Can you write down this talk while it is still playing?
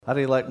How do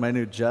you like my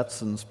new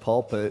Jetsons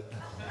pulpit?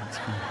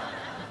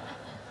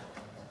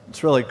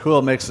 It's really cool.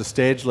 It makes the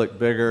stage look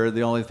bigger.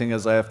 The only thing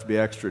is I have to be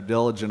extra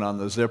diligent on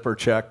the zipper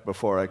check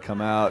before I come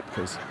out,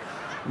 because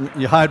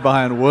you hide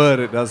behind wood,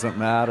 it doesn't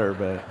matter.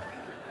 But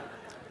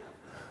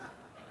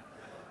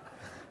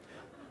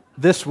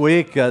this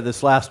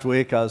last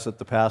week, I was at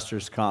the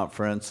pastor's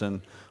conference,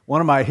 and one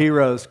of my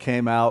heroes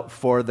came out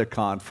for the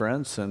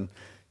conference, and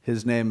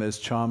his name is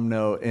Chom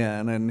No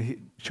In,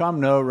 and Chom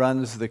No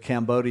runs the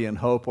Cambodian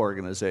Hope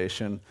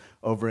Organization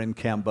over in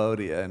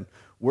Cambodia, and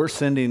we're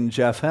sending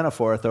Jeff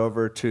Henneforth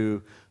over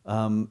to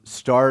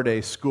start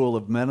a school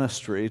of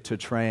ministry to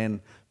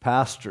train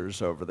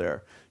pastors over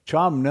there.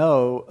 Chom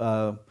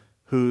No,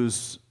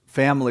 whose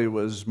family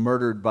was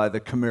murdered by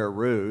the Khmer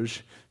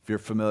Rouge, if you're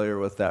familiar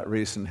with that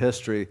recent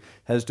history,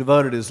 has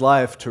devoted his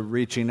life to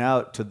reaching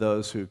out to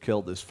those who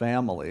killed his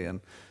family,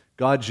 and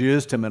God's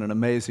used him in an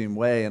amazing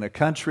way. In a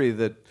country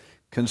that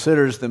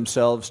considers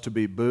themselves to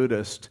be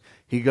Buddhist,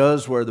 he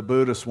goes where the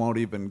Buddhists won't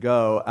even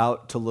go,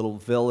 out to little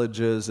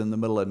villages in the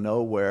middle of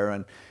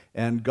nowhere,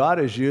 and God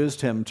has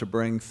used him to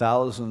bring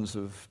thousands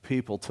of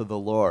people to the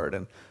Lord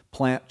and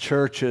plant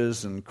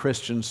churches and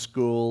Christian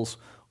schools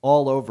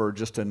all over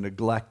just a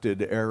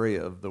neglected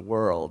area of the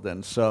world.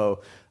 And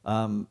so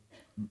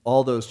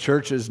all those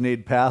churches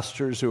need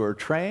pastors who are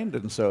trained,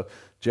 and so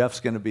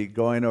Jeff's going to be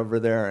going over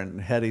there and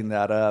heading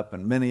that up,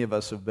 and many of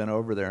us have been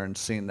over there and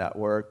seen that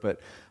work. But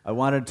I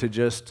wanted to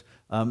just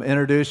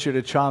introduce you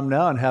to Chom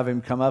No and have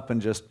him come up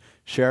and just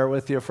share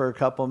with you for a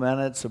couple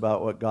minutes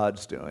about what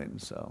God's doing.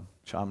 So,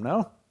 Chom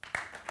No.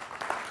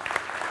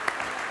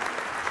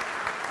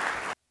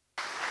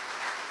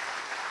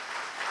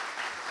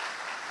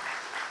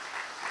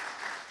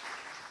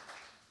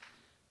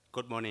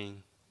 Good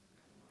morning.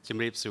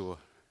 Jimrip Su.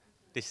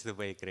 This is the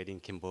way great in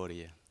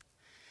Cambodia.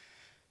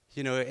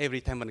 You know,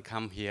 every time when I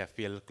come here, I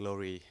feel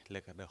glory,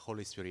 like the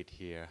Holy Spirit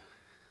here.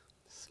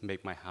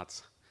 Make my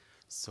heart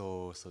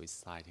so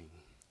exciting.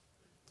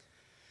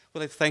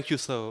 Would like to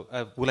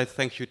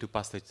thank you to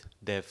Pastor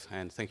Dev,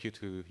 and thank you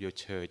to your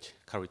church,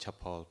 Calvary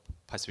Chapel,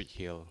 Pacific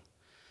Hill.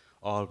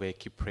 Always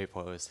keep praying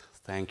for us.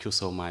 Thank you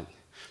so much.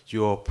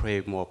 Your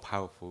prayer more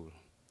powerful.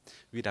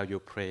 Without your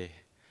prayer,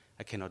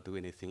 I cannot do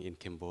anything in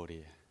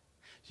Cambodia.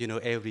 You know,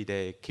 every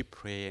day, keep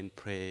pray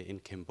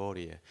in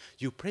Cambodia.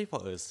 You pray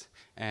for us,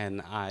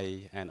 and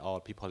I and all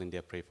people in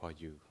there pray for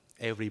you.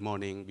 Every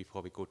morning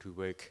before we go to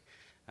work,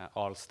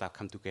 all staff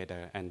come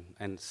together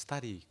and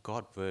study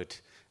God's word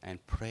and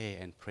pray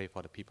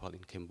for the people in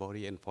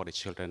Cambodia and for the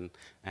children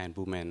and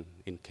women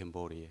in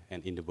Cambodia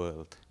and in the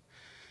world.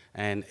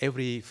 And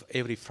every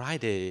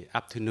Friday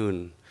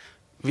afternoon,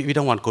 we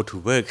don't want to go to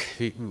work.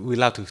 We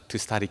love to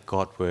study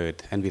God's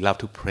word, and we love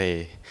to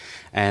pray.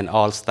 And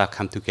all staff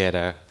come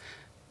together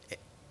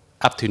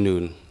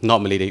afternoon.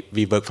 Normally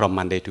we work from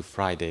Monday to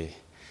Friday,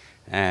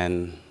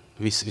 and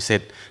we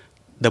said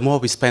the more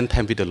we spend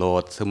time with the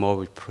Lord, the more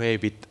we pray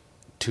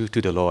to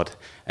the Lord,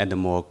 and the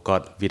more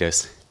God with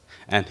us,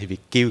 and He will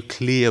give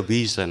clear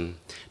vision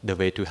the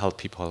way to help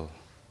people.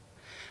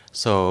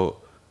 So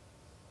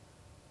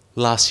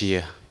last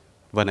year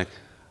when I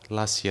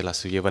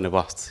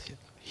was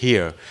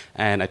here,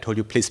 and I told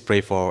you please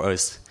pray for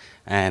us,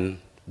 and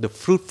the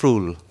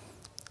fruitful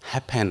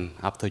happen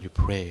after you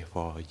pray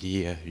for a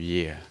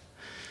year.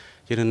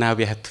 You know, now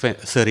we have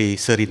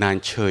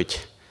 39 church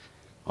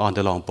on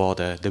the long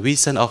border. The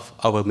vision of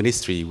our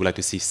ministry, we would like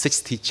to see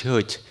 60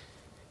 church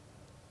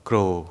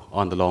grow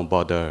on the long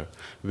border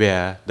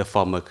where the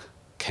former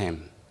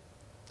came.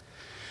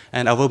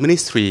 And our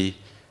ministry,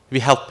 we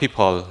help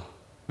people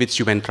with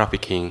human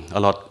trafficking. A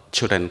lot of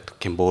children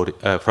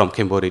from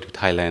Cambodia to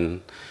Thailand,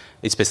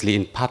 especially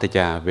in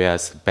Pattaya, where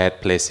it's a bad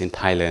place in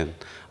Thailand.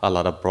 A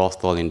lot of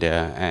brothel in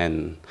there,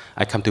 and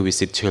I come to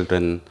visit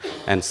children,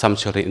 and some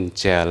children in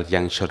jail,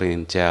 young children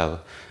in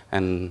jail,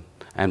 and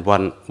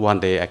one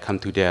day I come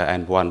to there,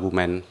 and one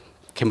woman,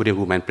 Cambodian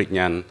woman,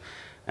 pregnant,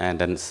 and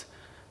then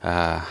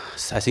I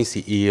think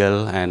she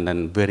ill, and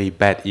then very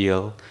bad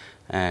ill,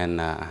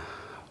 and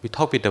we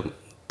talked with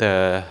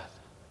the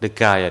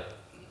guy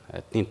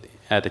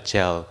at the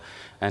jail,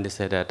 and they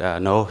said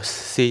that no,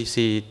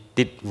 she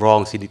did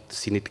wrong,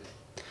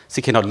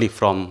 she cannot leave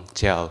from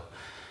jail,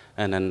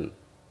 and then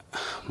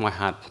my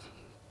heart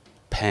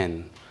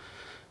pain,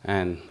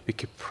 and we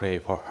keep pray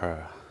for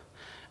her.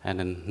 And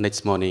then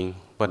next morning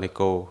when I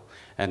go,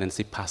 and then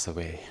she passed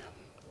away.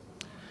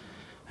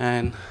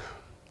 And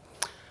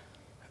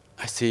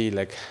I see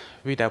like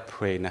without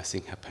prayer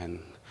nothing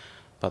happened.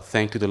 But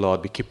thanks to the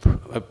Lord,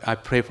 I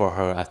pray for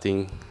her. I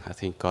think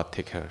God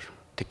take care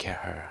of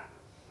her.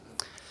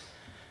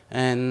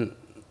 And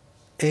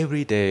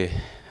every day,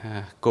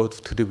 go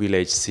to the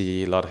village,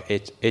 see a lot of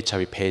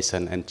HIV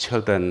patients and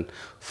children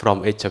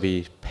from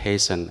HIV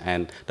patients,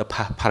 and the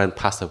parent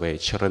pass away.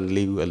 Children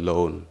live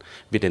alone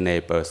with the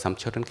neighbor. Some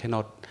children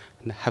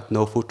have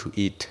no food to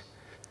eat,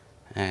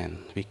 and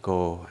we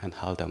go and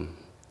help them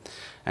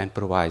and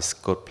provide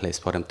good place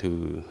for them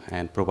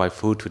and provide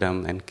food to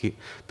them and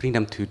bring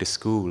them to the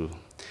school.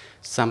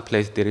 Some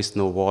place there is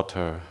no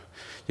water.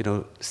 You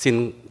know,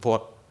 since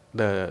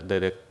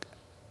the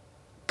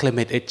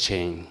climate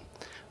change,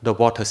 the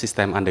water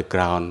system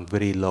underground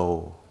very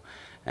low,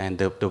 and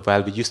the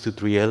well we used to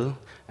drill,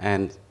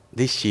 and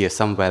this year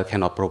some well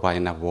cannot provide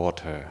enough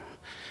water,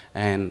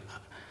 and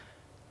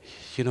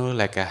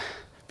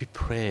we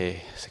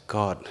pray, say,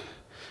 God,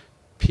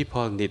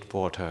 people need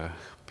water,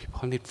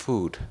 people need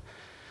food,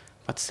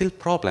 but still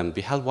problem.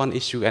 We have one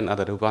issue and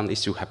another one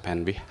issue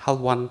happen. We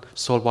have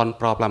solve one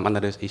problem,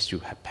 another issue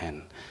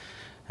happen,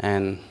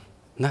 and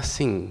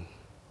nothing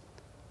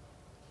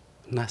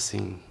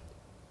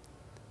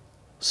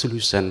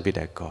solution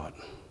without God.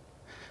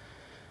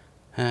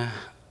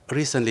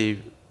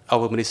 Recently,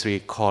 our ministry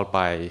called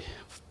by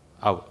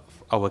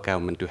our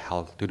government to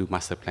help to do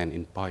master plan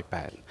in Poi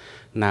Pat.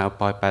 Now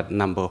Poi Pat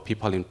number of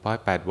people in Poi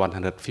Pat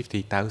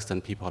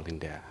 150,000 people in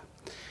there,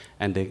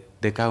 and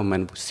the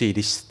government see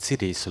this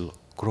city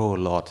grow a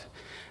lot,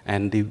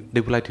 and they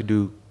would like to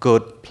do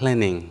good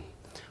planning,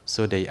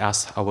 so they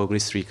ask our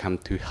ministry come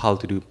to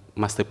help to do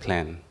master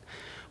plan.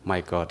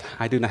 My God,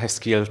 I do not have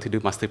skill to do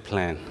master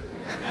plan.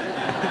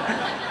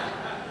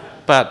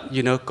 But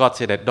God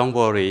said that don't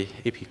worry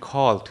if He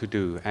called to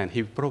do, and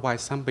He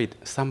provides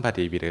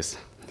somebody with us.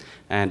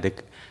 And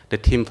the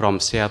team from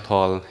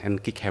Seattle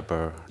and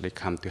Gighaber, they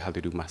come to help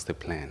to do master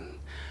plan.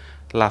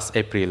 Last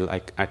April,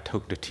 I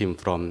took the team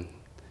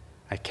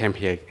I came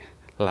here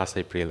last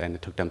April and I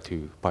took them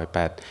to Poi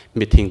Pat,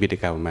 meeting with the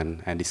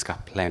government and discuss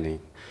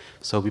planning.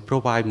 So we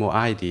provide more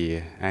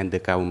idea, and the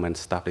government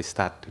staff, they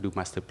start to do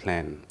master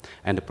plan.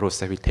 And the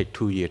process will take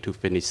 2 years to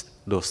finish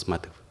those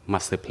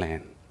master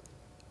plan.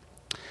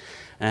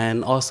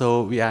 And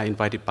also we are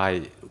invited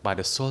by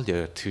the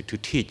soldier to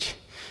teach,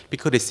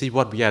 because they see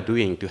what we are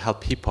doing to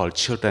help people,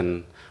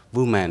 children,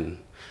 women.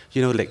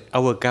 Like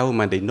our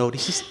government, they know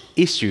this is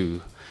issue.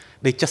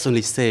 They just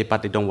only say,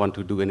 but they don't want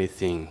to do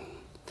anything.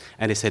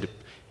 And they said,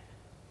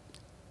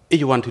 if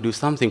you want to do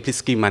something,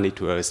 please give money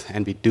to us,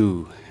 and we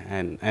do.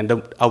 And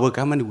our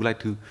government would like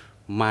to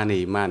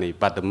money,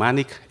 but the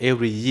money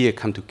every year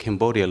come to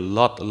Cambodia,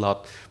 lot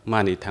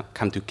money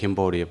come to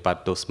Cambodia,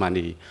 but those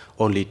money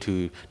only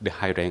to the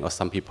high rank or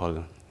some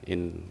people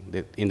in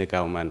the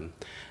government,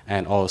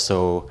 and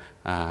also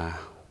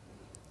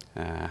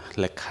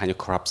like kind of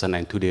corruption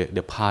and to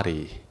the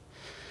party.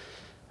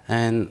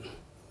 And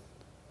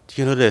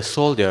the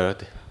soldier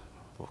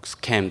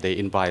came, they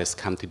invite us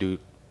come to do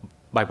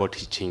Bible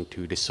teaching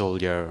to the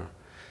soldier,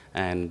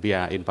 and we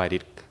are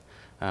invited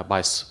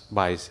by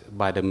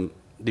the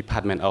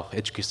Department of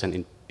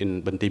Education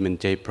in Banteay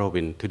Meanchey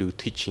province to do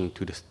teaching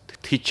to the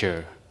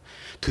teacher.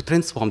 To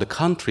transform the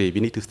country, we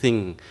need to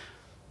think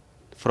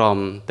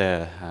from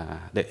the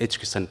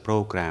education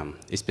program,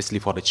 especially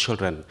for the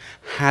children,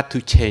 how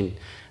to change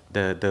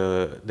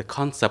the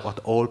concept of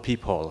the old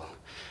people.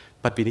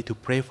 But we need to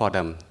pray for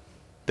them.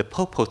 The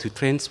purpose to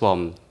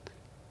transform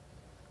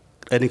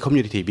any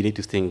community, we need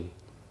to think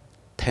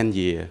 10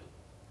 years,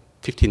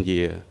 15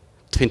 years,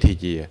 20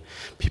 years.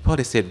 People,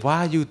 they said,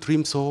 why you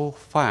dream so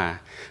far?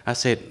 I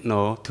said,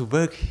 no, to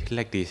work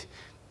like this,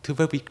 to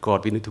work with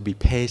God, we need to be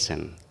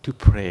patient, to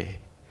pray.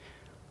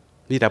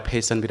 Without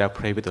patience, without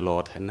pray with the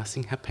Lord, and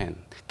nothing happens.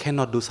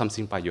 Cannot do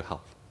something by your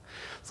help.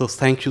 So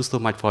thank you so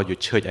much for your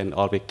church, and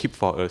always keep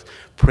for us,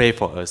 pray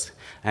for us.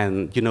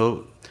 And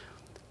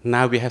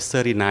now we have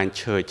 39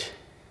 church.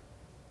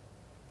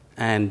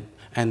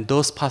 And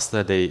those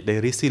pastors, they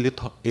receive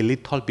a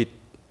little bit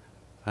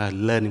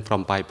learning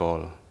from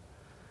Bible.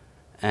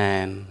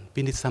 And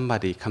we need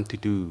somebody come to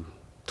do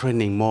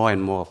training more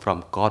and more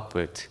from God's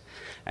word.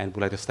 And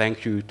we'd like to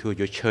thank you to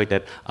your church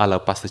that allow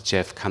Pastor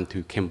Jeff come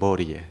to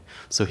Cambodia.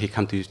 So he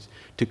come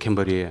to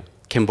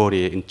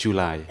Cambodia in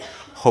July.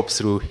 Hope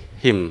through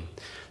him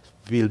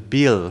will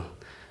build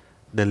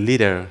the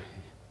leader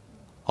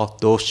of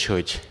those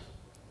church.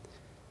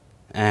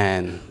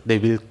 And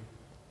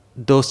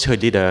those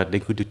church leaders, they're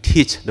going to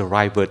teach the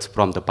right words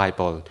from the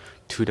Bible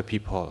to the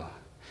people.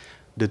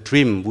 The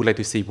dream would like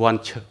to see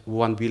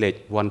one village,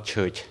 one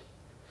church.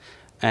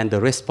 And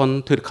the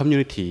response to the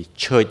community,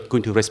 church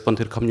going to respond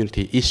to the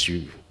community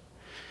issue.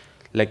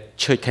 Like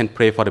church can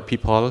pray for the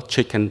people,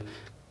 church can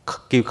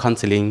give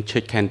counseling,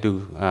 church can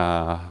do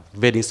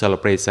wedding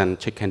celebration,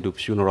 church can do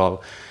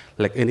funeral.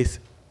 Like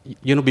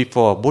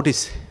before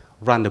Buddhists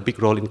run a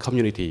big role in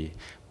community,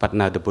 but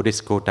now the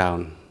Buddhists go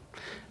down.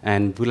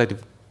 And we like to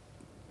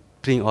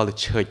bring all the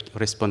church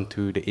respond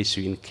to the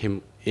issue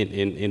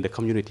in the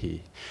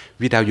community.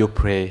 Without your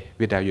prayer,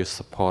 without your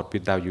support,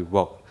 without your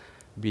work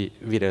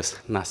with us,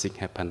 nothing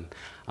happen.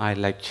 I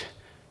like to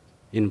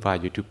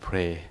invite you to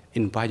pray,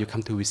 invite you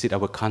come to visit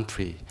our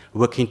country,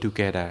 working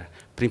together,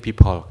 bring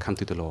people come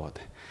to the Lord.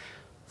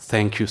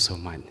 Thank you so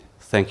much.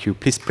 Thank you.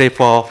 Please pray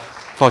for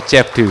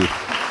Jeff too.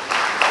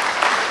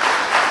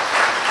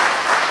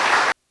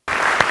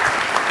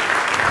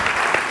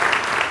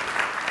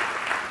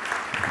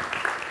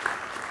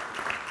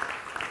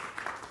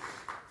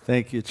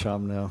 Thank you,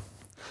 Chamno.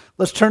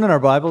 Let's turn in our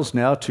Bibles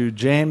now to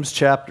James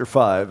chapter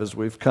 5, as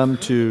we've come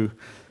to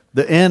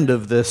the end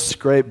of this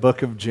great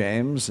book of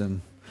James.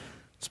 And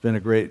It's been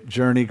a great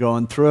journey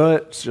going through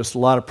it. It's just a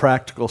lot of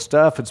practical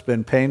stuff. It's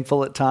been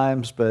painful at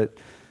times, but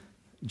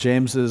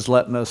James is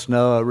letting us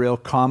know a real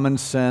common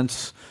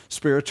sense,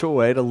 spiritual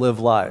way to live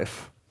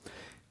life.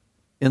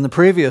 In the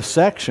previous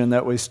section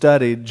that we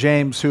studied,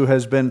 James, who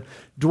has been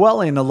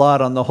dwelling a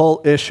lot on the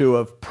whole issue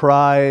of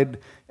pride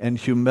and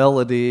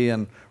humility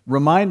and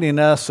reminding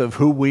us of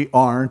who we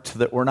aren't,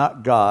 that we're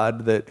not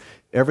God, that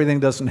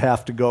everything doesn't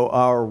have to go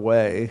our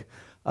way,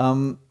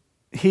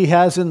 he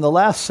has in the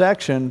last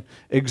section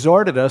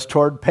exhorted us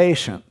toward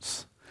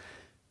patience.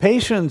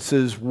 Patience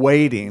is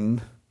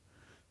waiting,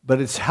 but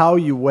it's how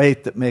you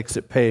wait that makes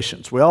it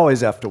patience. We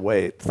always have to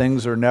wait.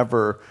 Things are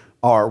never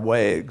our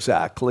way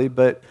exactly,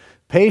 but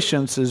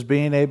patience is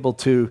being able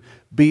to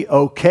be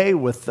okay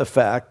with the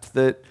fact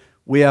that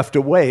we have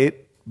to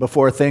wait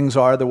before things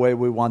are the way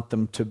we want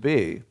them to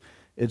be.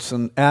 It's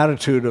an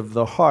attitude of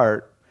the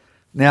heart.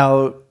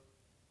 Now,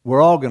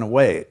 we're all going to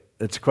wait.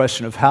 It's a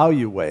question of how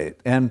you wait.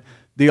 And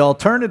the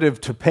alternative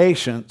to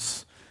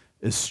patience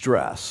is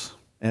stress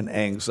and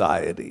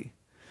anxiety.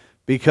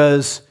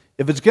 Because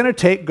if it's going to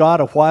take God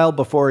a while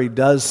before he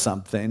does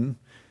something,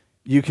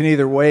 you can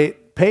either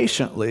wait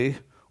patiently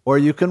or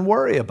you can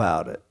worry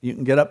about it. You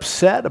can get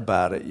upset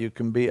about it. You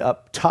can be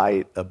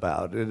uptight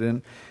about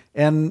it.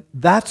 And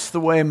that's the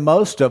way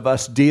most of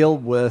us deal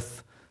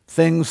with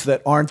things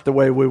that aren't the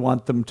way we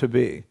want them to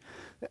be.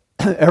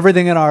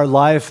 Everything in our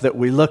life that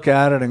we look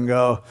at it and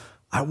go,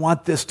 I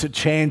want this to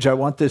change. I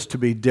want this to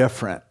be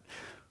different.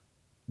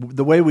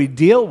 The way we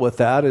deal with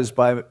that is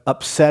by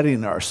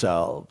upsetting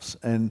ourselves.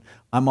 And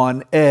I'm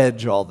on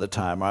edge all the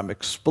time. I'm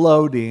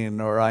exploding,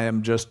 or I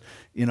am just,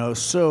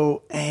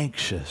 so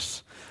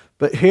anxious.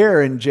 But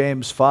here in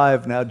James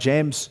 5, now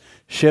James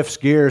shifts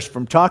gears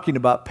from talking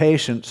about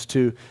patience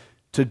to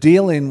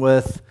dealing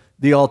with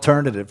the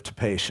alternative to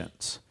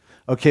patience.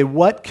 Okay,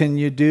 what can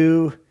you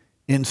do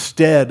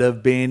instead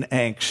of being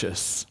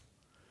anxious?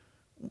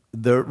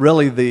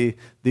 The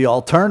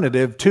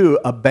alternative to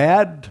a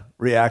bad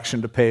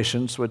reaction to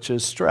patience, which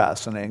is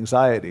stress and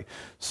anxiety.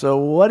 So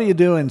what do you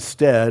do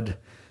instead?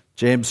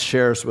 James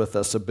shares with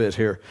us a bit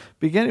here.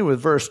 Beginning with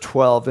verse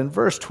 12. In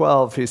verse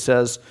 12, he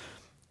says,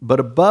 but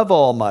above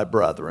all, my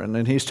brethren,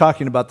 and he's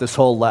talking about this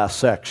whole last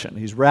section.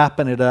 He's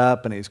wrapping it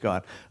up, and he's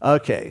going,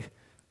 okay,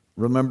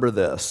 remember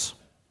this.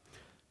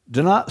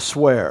 Do not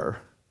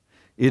swear,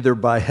 either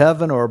by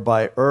heaven or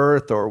by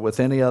earth or with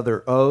any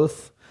other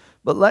oath,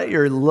 but let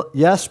your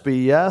yes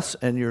be yes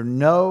and your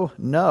no,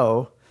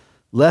 no,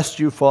 lest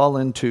you fall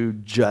into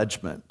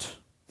judgment.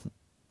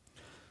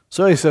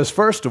 So he says,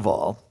 first of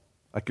all,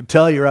 I can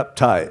tell you're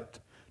uptight.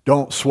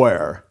 Don't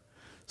swear.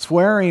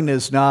 Swearing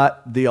is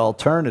not the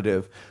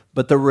alternative,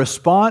 but the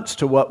response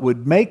to what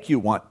would make you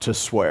want to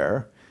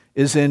swear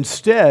is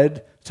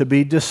instead to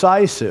be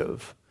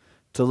decisive,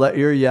 to let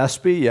your yes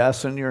be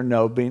yes and your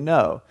no be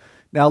no.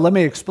 Now, let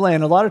me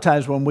explain. A lot of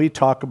times when we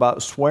talk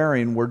about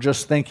swearing, we're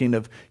just thinking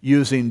of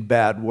using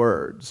bad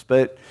words.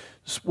 But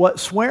what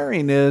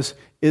swearing is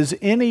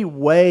any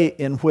way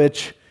in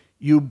which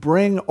you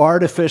bring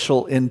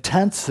artificial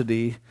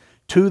intensity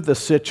to the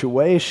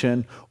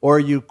situation, or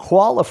you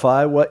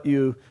qualify what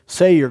you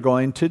say you're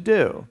going to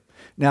do.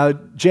 Now,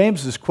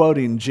 James is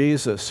quoting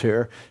Jesus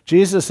here.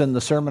 Jesus in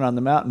the Sermon on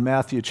the Mount in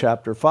Matthew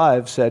chapter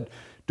 5 said,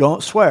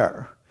 don't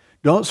swear.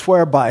 Don't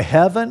swear by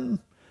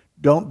heaven.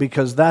 Don't,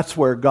 because that's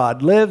where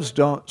God lives.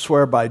 Don't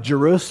swear by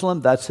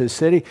Jerusalem. That's his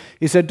city.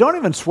 He said, don't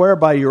even swear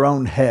by your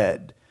own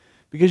head,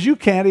 because you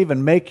can't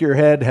even make your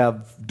head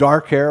have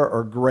dark hair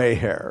or gray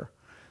hair.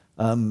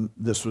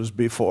 This was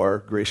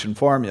before Grecian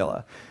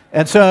formula.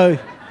 And so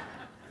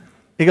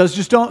he goes,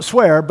 just don't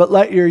swear, but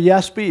let your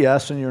yes be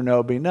yes and your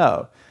no be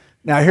no.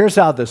 Now, here's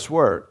how this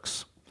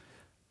works.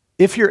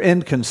 If you're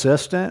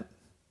inconsistent,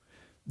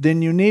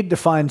 then you need to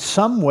find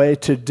some way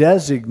to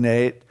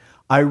designate,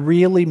 I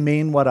really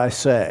mean what I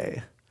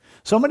say.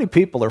 So many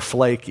people are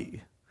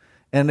flaky,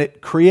 and it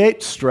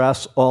creates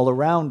stress all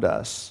around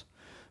us.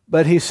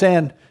 But he's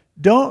saying,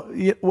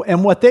 don't,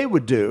 and what they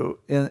would do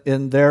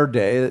in their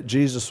day that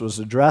Jesus was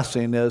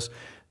addressing is,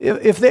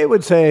 if they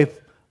would say,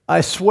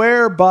 I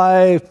swear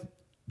by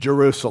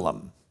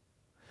Jerusalem,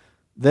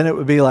 then it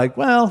would be like,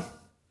 well,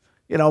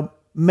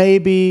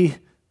 maybe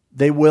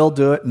they will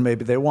do it and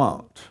maybe they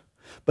won't.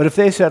 But if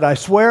they said, I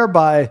swear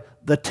by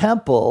the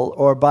temple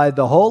or by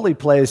the holy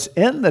place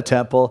in the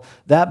temple,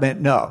 that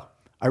meant, no,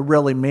 I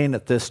really mean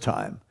it this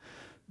time.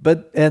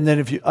 And then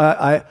if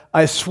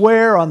I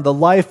swear on the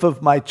life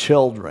of my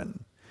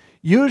children,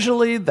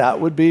 usually that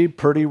would be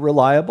pretty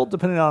reliable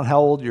depending on how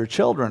old your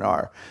children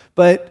are.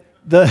 But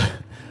the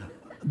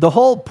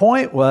whole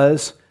point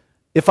was,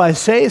 if I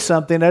say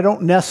something, I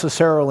don't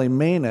necessarily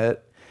mean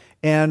it.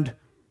 And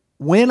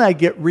when I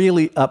get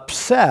really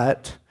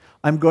upset,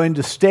 I'm going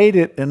to state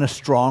it in a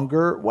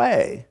stronger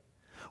way.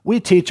 We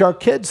teach our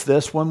kids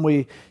this when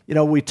we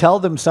tell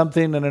them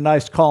something in a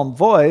nice, calm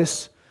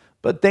voice,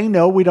 but they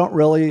know we don't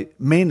really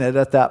mean it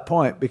at that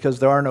point because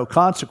there are no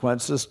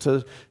consequences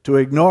to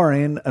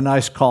ignoring a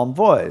nice, calm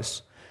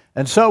voice.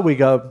 And so we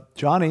go,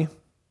 Johnny,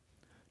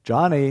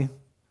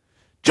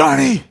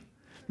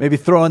 maybe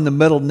throw in the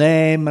middle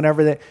name and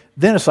everything,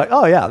 then it's like,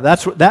 oh yeah,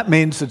 that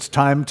means it's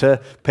time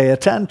to pay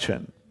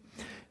attention.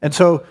 And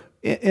so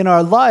in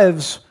our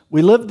lives,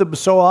 we live them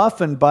so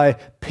often by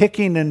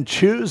picking and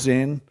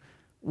choosing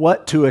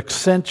what to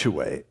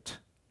accentuate.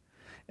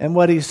 And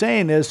what he's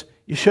saying is,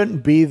 you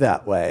shouldn't be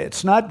that way.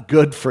 It's not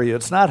good for you.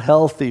 It's not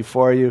healthy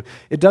for you.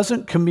 It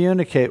doesn't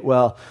communicate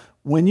well.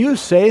 When you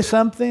say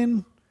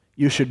something,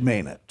 you should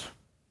mean it,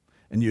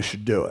 and you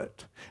should do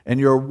it. And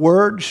your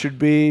word should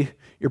be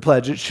your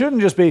pledge. It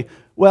shouldn't just be,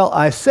 well,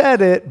 I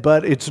said it,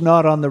 but it's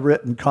not on the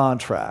written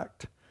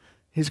contract.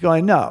 He's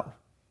going, no,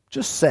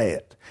 just say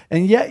it.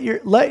 And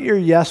yet let your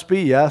yes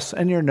be yes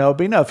and your no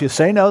be no. If you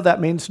say no,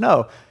 that means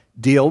no.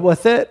 Deal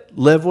with it,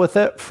 live with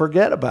it,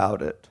 forget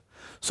about it.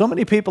 So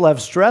many people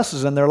have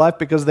stresses in their life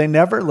because they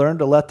never learn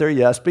to let their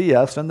yes be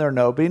yes and their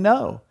no be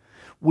no.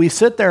 We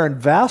sit there and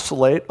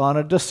vacillate on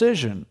a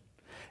decision.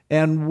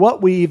 And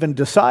what we even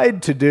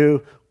decide to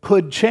do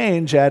could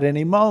change at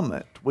any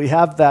moment. We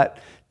have that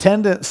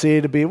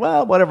tendency to be,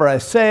 well, whatever I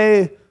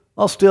say,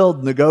 I'll still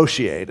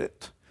negotiate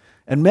it.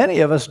 And many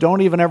of us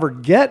don't even ever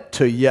get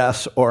to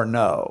yes or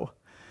no.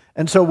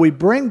 And so we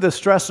bring the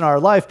stress in our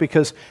life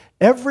because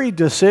every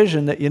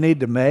decision that you need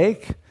to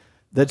make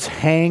that's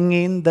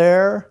hanging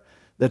there,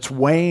 that's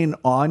weighing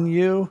on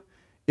you,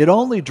 it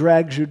only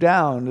drags you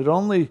down. It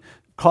only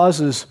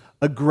causes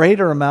a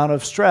greater amount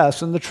of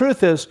stress. And the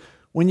truth is,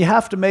 when you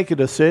have to make a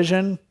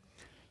decision,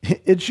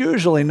 it's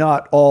usually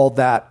not all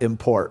that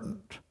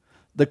important.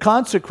 The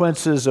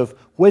consequences of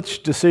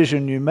which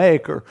decision you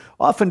make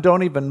often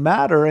don't even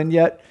matter, and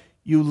yet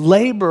you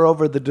labor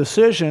over the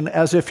decision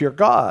as if you're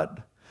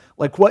God.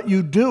 Like what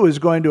you do is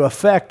going to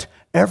affect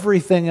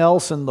everything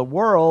else in the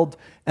world,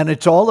 and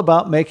it's all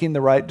about making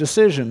the right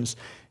decisions.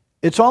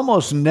 It's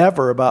almost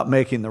never about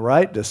making the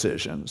right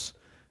decisions.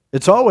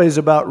 It's always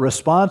about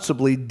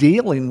responsibly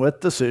dealing with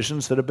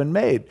decisions that have been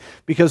made,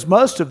 because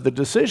most of the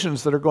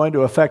decisions that are going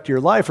to affect your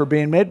life are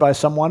being made by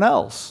someone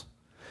else.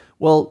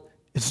 Well,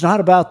 it's not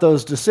about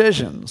those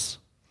decisions.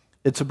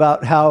 It's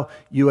about how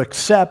you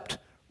accept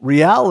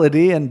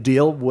reality and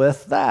deal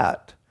with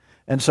that.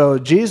 And so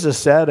Jesus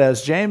said,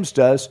 as James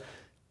does,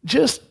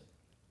 just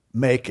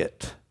make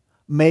it.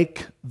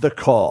 Make the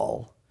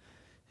call.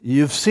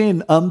 You've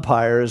seen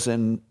umpires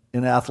in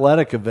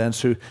athletic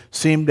events who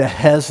seem to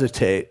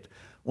hesitate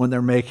when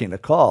they're making a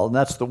call. And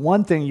that's the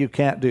one thing you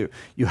can't do.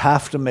 You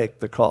have to make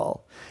the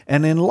call.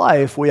 And in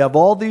life, we have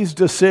all these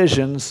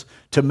decisions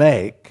to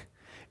make.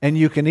 And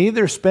you can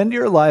either spend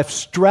your life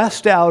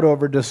stressed out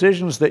over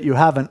decisions that you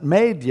haven't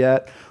made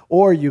yet,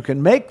 or you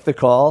can make the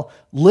call,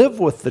 live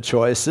with the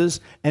choices,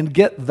 and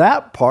get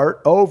that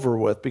part over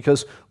with.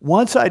 Because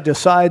once I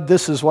decide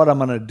this is what I'm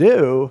going to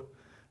do,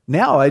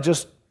 now I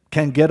just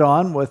can get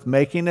on with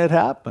making it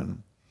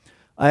happen.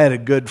 I had a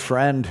good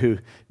friend who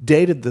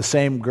dated the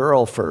same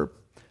girl for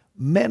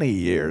many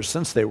years,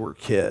 since they were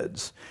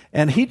kids,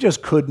 and he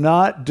just could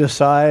not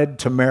decide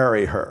to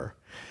marry her.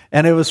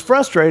 And it was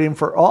frustrating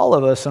for all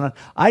of us. And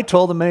I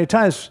told him many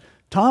times,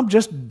 Tom,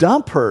 just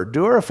dump her.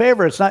 Do her a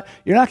favor.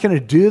 You're not going to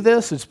do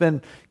this. It's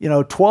been,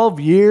 12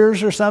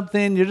 years or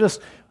something.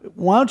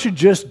 Why don't you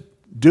just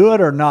do it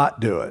or not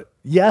do it?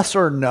 Yes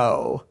or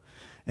no?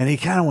 And he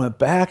kind of went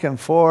back and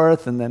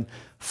forth. And then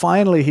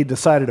finally he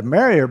decided to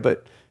marry her,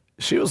 but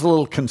she was a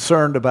little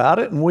concerned about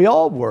it. And we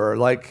all were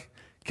like,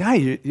 guy,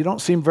 you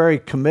don't seem very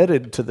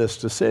committed to this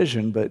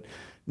decision, but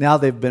now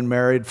they've been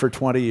married for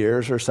 20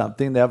 years or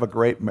something. They have a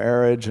great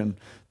marriage and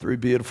 3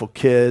 beautiful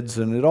kids,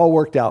 and it all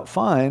worked out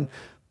fine.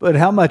 But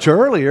how much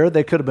earlier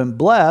they could have been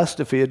blessed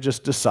if he had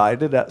just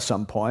decided at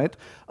some point,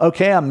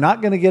 okay, I'm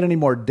not going to get any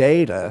more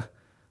data.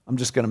 I'm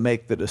just going to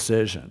make the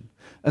decision.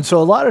 And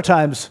so a lot of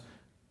times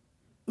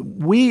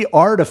we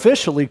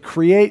artificially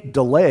create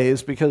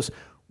delays because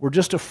we're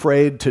just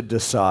afraid to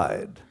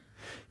decide.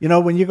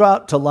 When you go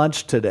out to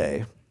lunch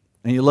today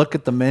and you look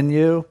at the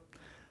menu,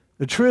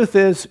 the truth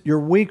is your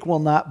week will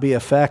not be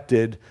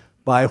affected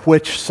by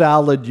which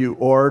salad you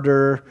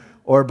order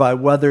or by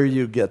whether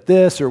you get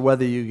this or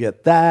whether you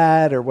get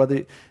that or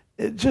whether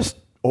just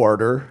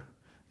order.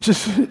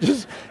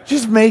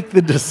 Just make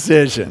the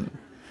decision.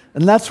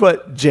 And that's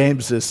what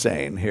James is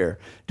saying here.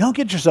 Don't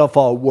get yourself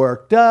all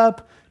worked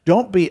up.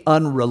 Don't be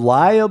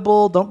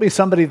unreliable. Don't be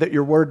somebody that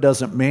your word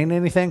doesn't mean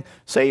anything.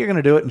 Say you're going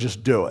to do it and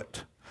just do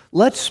it.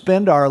 Let's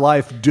spend our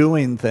life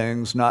doing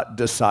things, not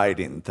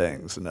deciding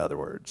things, in other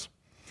words.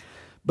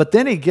 But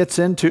then he gets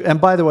into, and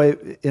by the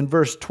way, in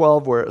verse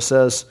 12 where it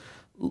says,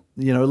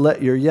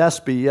 let your yes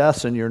be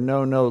yes and your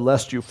no, no,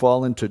 lest you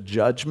fall into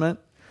judgment.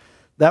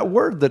 That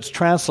word that's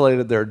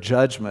translated there,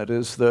 judgment,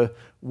 is the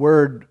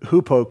word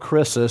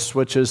hypokrisis,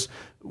 which is,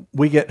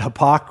 we get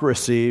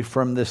hypocrisy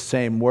from this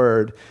same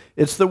word.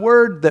 It's the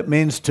word that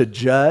means to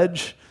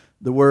judge.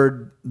 The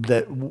word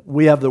that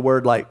we have the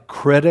word like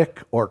critic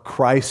or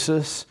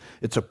crisis.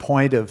 It's a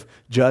point of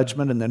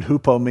judgment, and then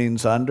hupo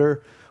means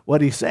under.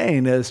 What he's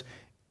saying is,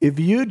 if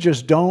you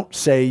just don't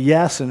say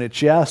yes and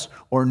it's yes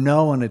or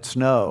no and it's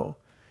no,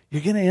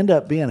 you're going to end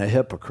up being a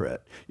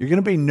hypocrite. You're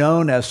going to be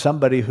known as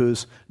somebody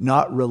who's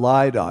not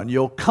relied on.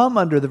 You'll come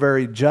under the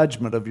very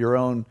judgment of your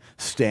own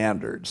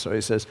standards. So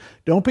he says,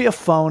 don't be a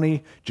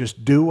phony.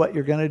 Just do what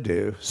you're going to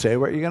do. Say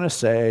what you're going to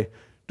say.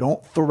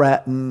 Don't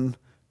threaten.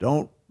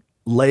 Don't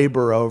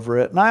labor over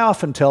it. And I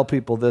often tell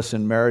people this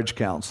in marriage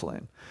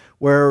counseling,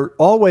 where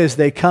always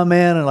they come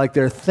in and like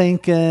they're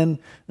thinking,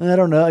 I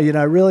don't know,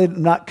 I really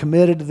am not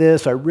committed to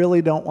this. I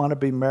really don't want to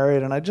be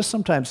married. And I just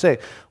sometimes say,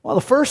 well,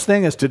 the first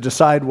thing is to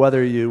decide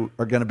whether you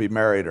are going to be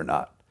married or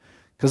not.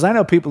 Because I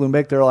know people who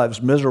make their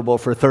lives miserable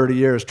for 30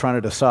 years trying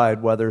to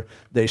decide whether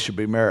they should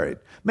be married.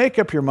 Make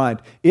up your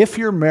mind. If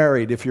you're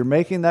married, if you're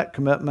making that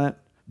commitment,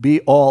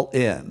 be all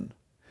in.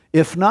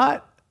 If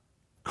not,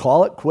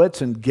 call it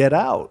quits and get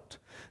out.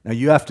 Now,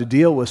 you have to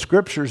deal with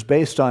scriptures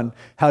based on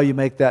how you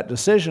make that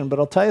decision, but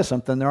I'll tell you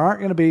something, there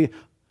aren't going to be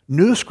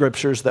new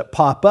scriptures that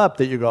pop up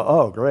that you go,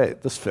 oh,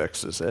 great, this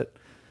fixes it.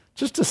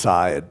 Just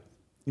decide.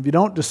 If you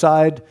don't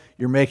decide,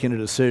 you're making a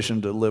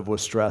decision to live with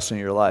stress in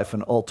your life,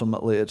 and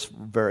ultimately it's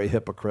very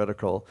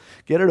hypocritical.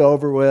 Get it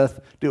over with,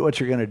 do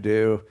what you're going to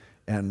do,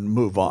 and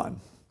move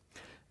on.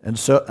 And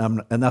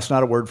that's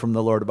not a word from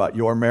the Lord about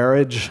your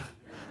marriage.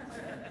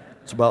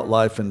 It's about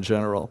life in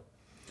general.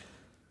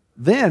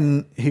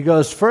 Then he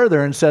goes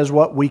further and says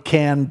what we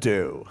can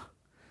do.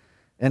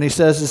 And he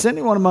says, is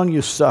anyone among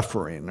you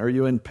suffering? Are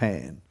you in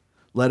pain?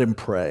 Let him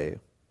pray.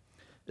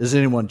 Is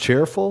anyone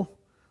cheerful?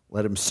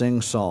 Let him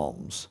sing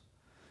psalms.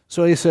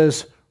 So he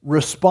says,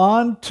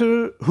 respond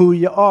to who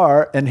you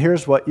are, and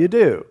here's what you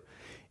do.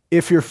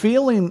 If you're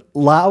feeling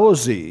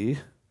lousy,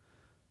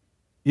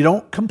 you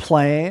don't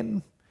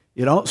complain,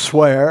 you don't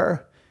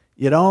swear,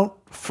 you don't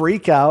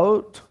freak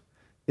out.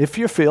 If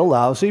you feel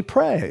lousy,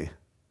 pray.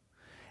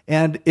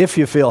 And if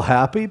you feel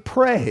happy,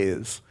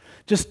 praise.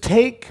 Just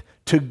take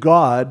to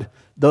God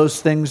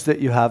those things that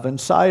you have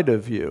inside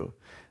of you.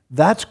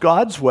 That's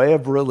God's way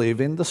of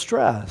relieving the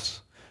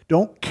stress.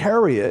 Don't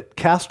carry it.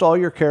 Cast all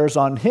your cares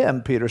on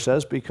him, Peter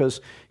says, because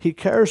he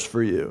cares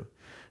for you.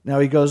 Now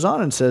he goes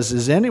on and says,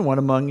 is anyone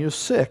among you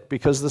sick?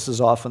 Because this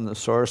is often the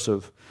source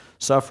of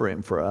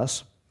suffering for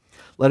us.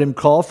 Let him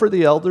call for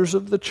the elders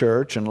of the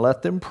church and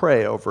let them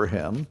pray over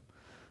him,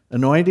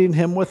 anointing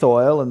him with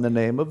oil in the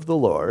name of the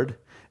Lord.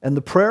 And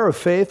the prayer of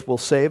faith will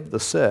save the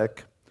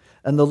sick,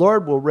 and the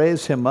Lord will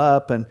raise him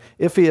up, and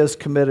if he has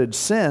committed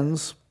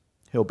sins,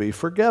 he'll be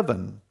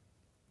forgiven.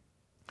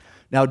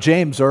 Now,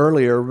 James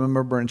earlier,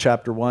 remember in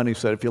chapter 1, he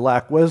said, if you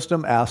lack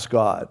wisdom, ask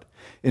God.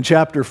 In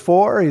chapter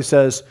 4, he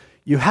says,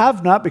 you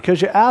have not because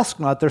you ask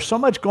not. There's so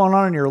much going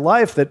on in your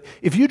life that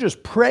if you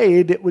just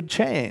prayed, it would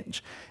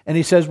change. And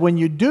he says, when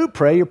you do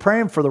pray, you're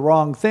praying for the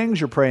wrong things.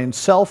 You're praying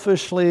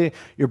selfishly.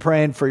 You're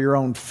praying for your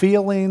own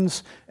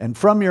feelings and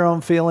from your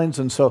own feelings.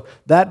 And so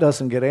that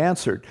doesn't get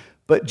answered.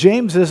 But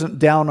James isn't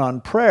down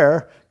on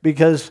prayer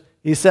because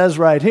he says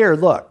right here,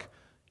 look,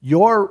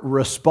 your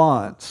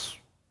response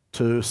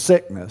to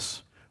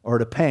sickness or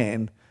to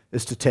pain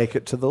is to take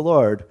it to the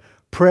Lord.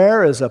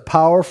 Prayer is a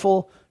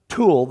powerful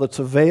tool that's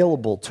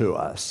available to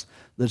us,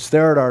 that's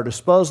there at our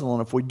disposal.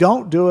 And if we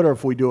don't do it or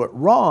if we do it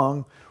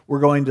wrong, we're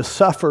going to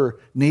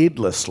suffer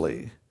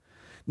needlessly.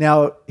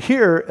 Now,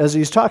 here, as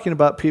he's talking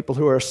about people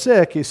who are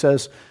sick, he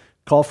says,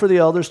 call for the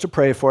elders to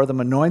pray for them,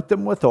 anoint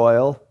them with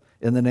oil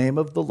in the name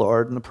of the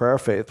Lord, and the prayer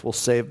of faith will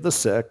save the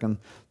sick, and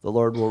the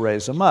Lord will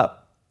raise them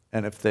up.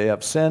 And if they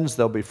have sins,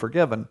 they'll be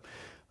forgiven.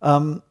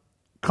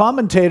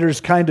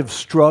 Commentators kind of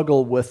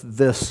struggle with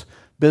this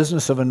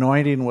business of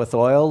anointing with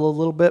oil a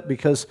little bit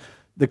because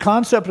the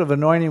concept of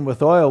anointing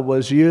with oil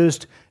was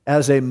used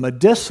as a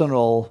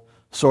medicinal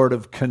sort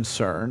of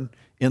concern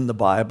in the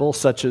Bible,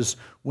 such as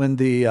when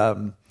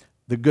the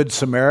Good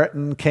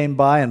Samaritan came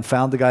by and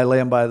found the guy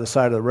laying by the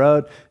side of the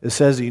road. It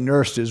says he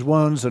nursed his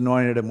wounds,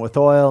 anointed him with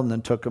oil, and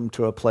then took him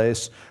to a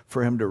place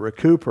for him to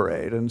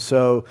recuperate. And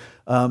so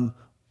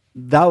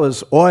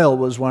oil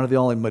was one of the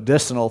only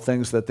medicinal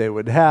things that they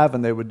would have,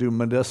 and they would do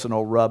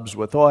medicinal rubs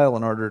with oil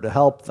in order to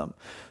help them.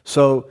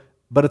 So,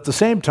 but at the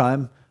same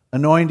time,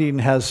 anointing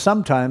has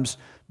sometimes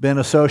been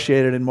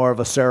associated in more of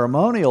a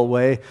ceremonial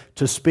way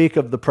to speak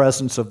of the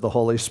presence of the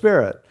Holy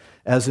Spirit.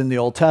 As in the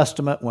Old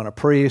Testament, when a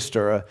priest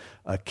or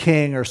a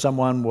king or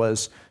someone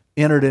was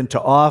entered into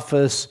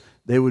office,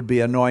 they would be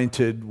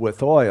anointed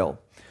with oil.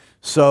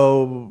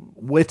 So,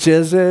 which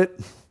is it?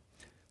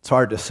 It's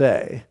hard to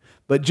say.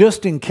 But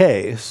just in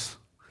case,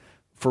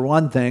 for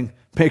one thing,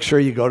 make sure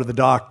you go to the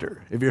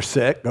doctor. If you're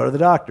sick, go to the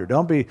doctor.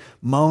 Don't be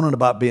moaning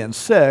about being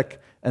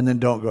sick and then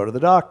don't go to the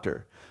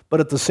doctor. But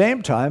at the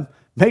same time,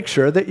 make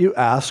sure that you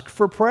ask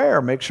for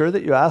prayer. Make sure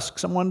that you ask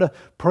someone to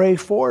pray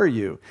for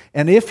you.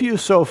 And if you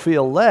so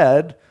feel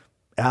led,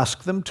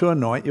 ask them to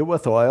anoint you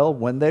with oil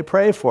when they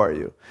pray for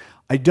you.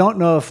 I don't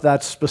know if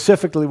that's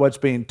specifically what's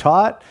being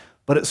taught,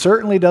 but it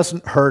certainly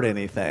doesn't hurt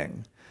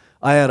anything.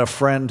 I had a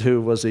friend who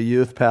was a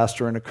youth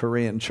pastor in a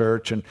Korean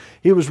church, and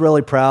he was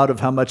really proud of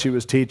how much he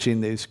was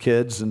teaching these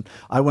kids. And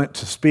I went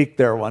to speak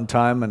there one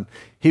time, and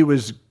he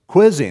was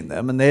quizzing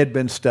them, and they had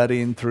been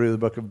studying through the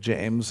book of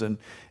James, and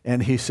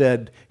he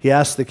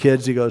asked the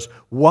kids, he goes,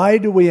 why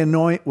do we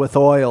anoint with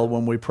oil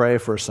when we pray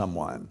for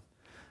someone?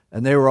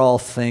 And they were all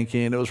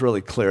thinking, it was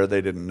really clear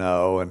they didn't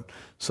know, and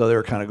so they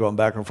were kind of going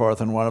back and forth,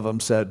 and one of them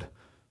said,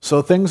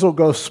 so things will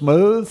go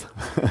smooth?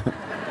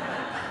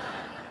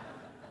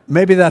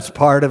 Maybe that's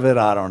part of it,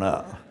 I don't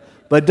know.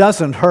 But it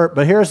doesn't hurt.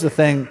 But here's the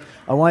thing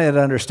I want you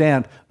to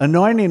understand.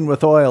 Anointing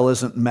with oil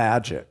isn't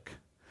magic.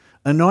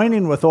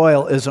 Anointing with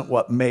oil isn't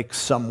what makes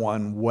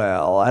someone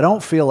well. I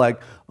don't feel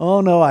like, oh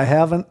no, I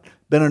haven't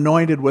been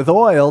anointed with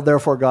oil,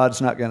 therefore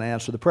God's not going to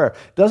answer the prayer.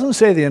 It doesn't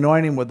say the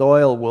anointing with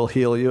oil will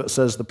heal you. It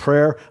says the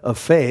prayer of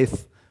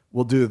faith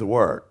will do the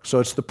work. So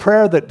it's the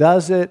prayer that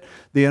does it.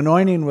 The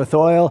anointing with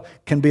oil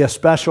can be a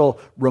special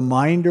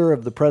reminder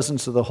of the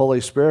presence of the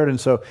Holy Spirit. And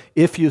so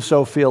if you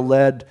so feel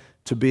led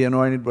to be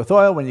anointed with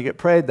oil when you get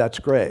prayed, that's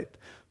great.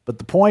 But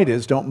the point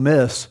is, don't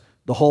miss,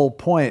 the whole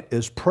point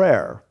is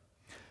prayer.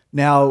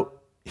 Now,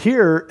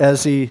 here,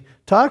 as he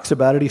talks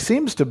about it, he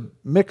seems to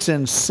mix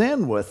in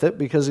sin with it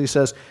because he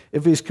says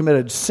if he's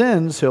committed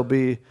sins, he'll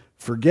be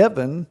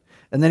forgiven.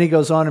 And then he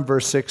goes on in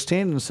verse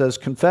 16 and says,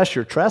 confess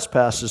your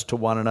trespasses to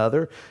one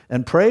another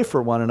and pray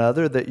for one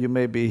another that you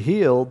may be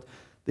healed.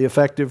 The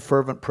effective,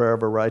 fervent prayer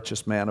of a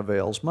righteous man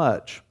avails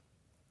much.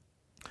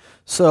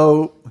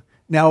 So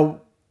now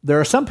there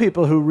are some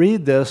people who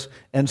read this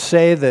and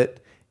say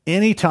that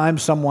anytime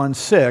someone's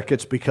sick,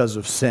 it's because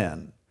of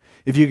sin.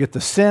 If you get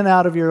the sin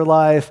out of your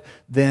life,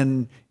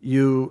 then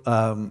you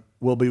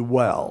will be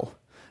well.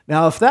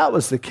 Now, if that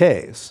was the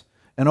case,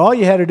 and all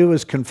you had to do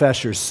was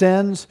confess your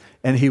sins,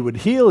 and he would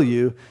heal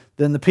you,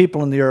 then the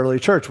people in the early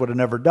church would have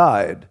never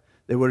died.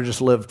 They would have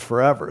just lived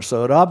forever.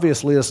 So it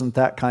obviously isn't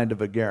that kind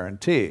of a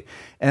guarantee.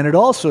 And it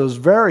also is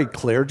very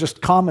clear,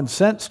 just common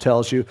sense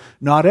tells you,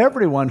 not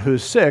everyone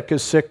who's sick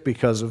is sick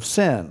because of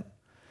sin.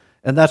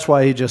 And that's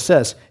why he just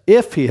says,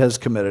 if he has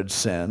committed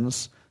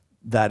sins,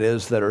 that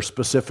is, that are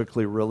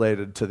specifically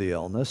related to the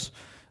illness,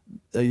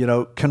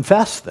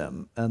 confess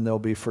them, and they'll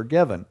be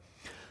forgiven.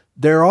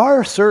 There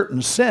are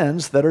certain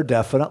sins that are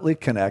definitely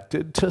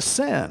connected to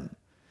sin.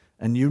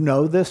 And you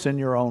know this in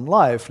your own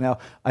life. Now,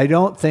 I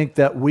don't think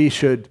that we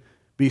should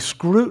be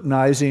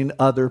scrutinizing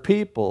other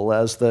people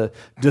as the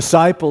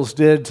disciples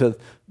did to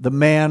the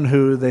man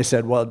who they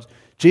said, well,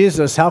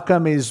 Jesus, how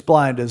come he's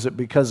blind? Is it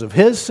because of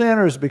his sin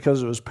or is it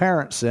because of his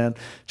parents' sin?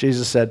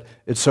 Jesus said,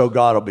 it's so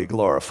God will be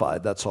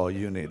glorified. That's all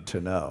you need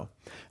to know.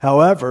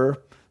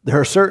 However, there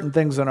are certain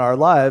things in our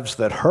lives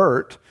that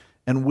hurt,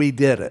 and we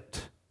did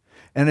it.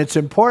 And it's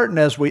important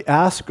as we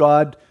ask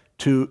God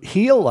to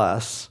heal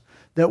us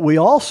that we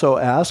also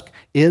ask,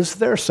 is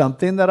there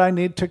something that I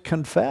need to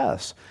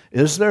confess?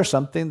 Is there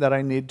something that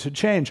I need to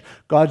change?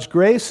 God's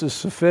grace is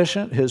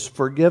sufficient. His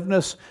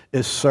forgiveness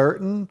is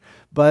certain,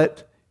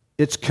 but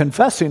it's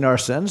confessing our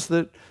sins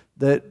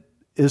that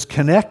is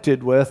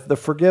connected with the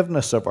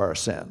forgiveness of our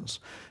sins.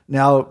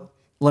 Now,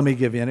 let me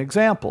give you an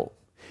example.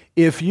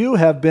 If you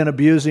have been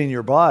abusing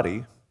your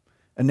body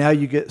and now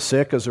you get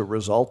sick as a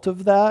result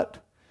of that,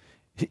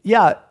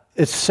 yeah,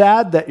 it's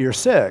sad that you're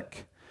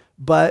sick,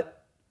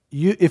 but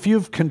if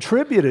you've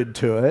contributed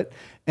to it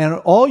and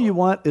all you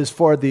want is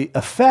for the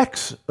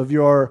effects of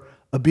your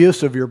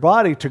abuse of your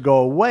body to go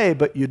away,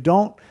 but you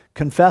don't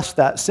confess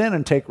that sin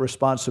and take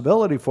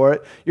responsibility for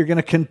it, you're going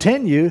to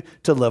continue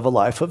to live a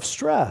life of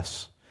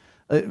stress.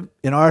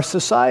 In our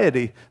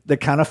society, the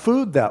kind of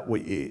food that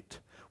we eat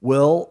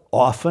will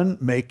often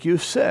make you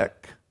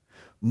sick.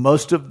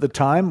 Most of the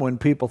time when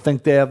people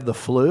think they have the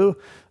flu,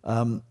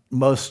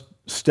 most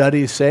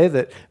studies say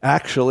that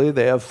actually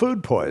they have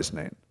food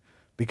poisoning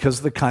because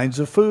of the kinds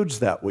of foods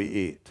that we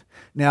eat.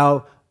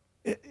 Now,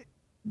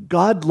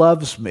 God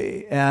loves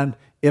me, and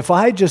if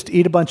I just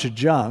eat a bunch of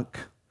junk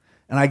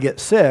and I get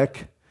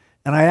sick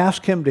and I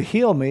ask him to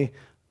heal me,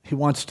 he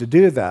wants to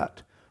do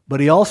that. But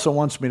he also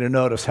wants me to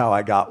notice how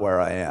I got where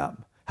I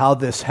am, how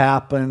this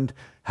happened,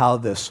 how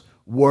this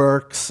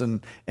works,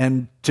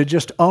 and to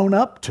just own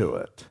up to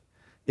it.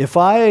 If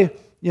I'm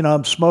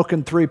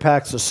smoking 3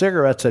 packs of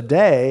cigarettes a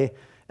day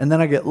and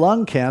then I get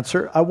lung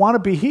cancer, I want to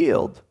be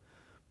healed.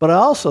 But I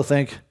also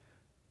think,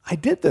 I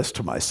did this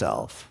to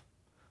myself.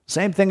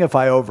 Same thing if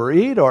I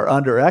overeat or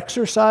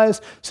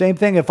under-exercise. Same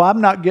thing if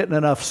I'm not getting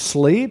enough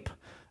sleep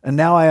and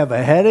now I have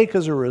a headache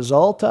as a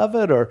result of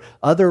it or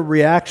other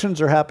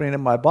reactions are happening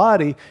in my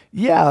body.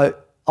 Yeah,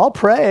 I'll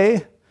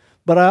pray,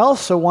 but I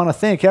also want to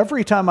think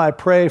every time I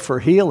pray for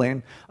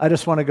healing, I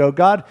just want to go,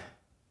 God,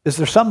 is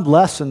there some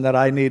lesson that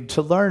I need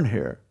to learn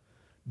here?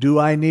 Do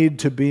I need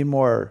to be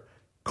more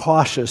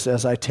cautious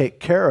as I take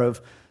care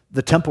of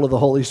the temple of the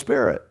Holy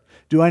Spirit?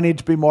 Do I need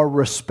to be more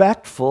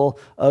respectful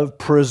of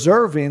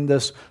preserving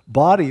this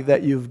body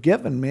that you've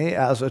given me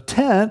as a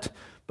tent,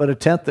 but a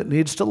tent that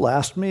needs to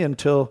last me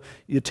until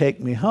you take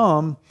me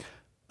home?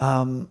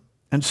 And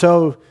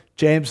so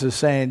James is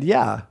saying,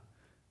 yeah,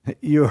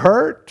 you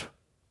hurt,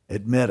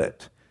 admit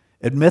it.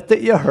 Admit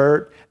that you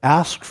hurt,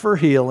 ask for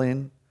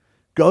healing,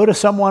 go to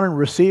someone and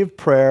receive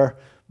prayer,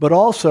 but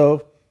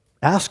also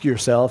ask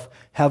yourself,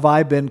 have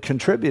I been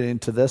contributing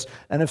to this?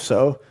 And if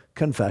so,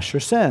 confess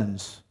your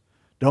sins.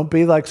 Don't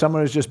be like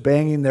someone who's just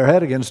banging their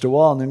head against a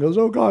wall and then goes,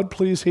 oh God,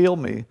 please heal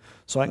me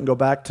so I can go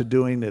back to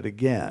doing it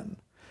again.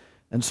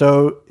 And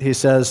so he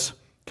says,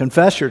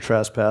 confess your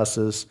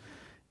trespasses,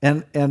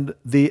 and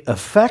the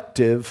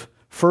effective,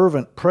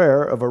 fervent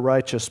prayer of a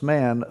righteous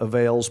man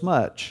avails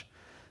much.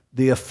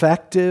 The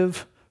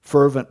effective,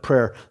 fervent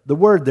prayer. The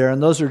word there,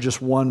 and those are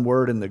just one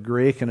word in the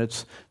Greek, and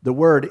it's the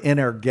word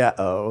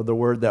energeo, the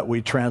word that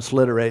we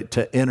transliterate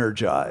to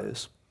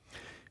energize.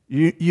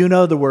 You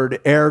know the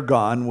word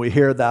ergon. We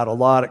hear that a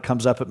lot. It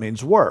comes up, it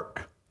means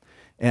work.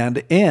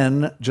 And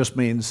in just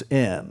means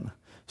in.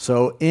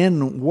 So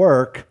in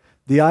work,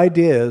 the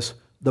idea is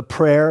the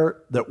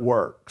prayer that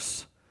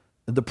works,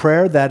 the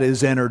prayer that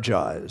is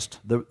energized.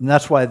 And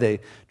that's why they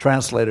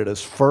translate it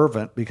as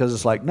fervent, because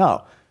it's like,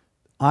 no,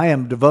 I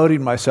am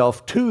devoting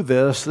myself to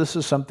this. This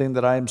is something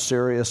that I am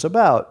serious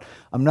about.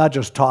 I'm not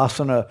just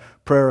tossing a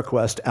prayer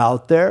request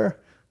out there.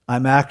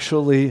 I'm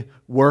actually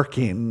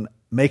working,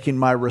 making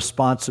my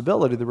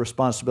responsibility, the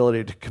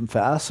responsibility to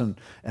confess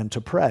and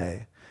to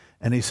pray.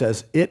 And he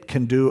says it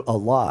can do a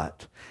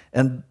lot.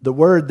 And the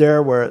word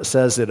there where it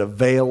says it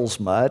avails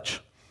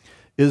much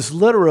is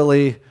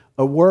literally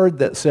a word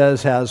that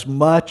says has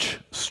much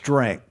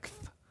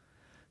strength.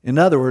 In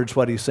other words,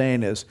 what he's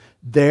saying is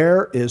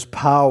there is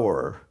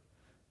power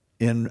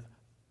in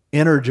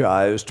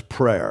energized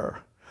prayer.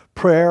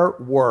 Prayer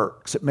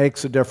works. It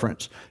makes a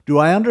difference. Do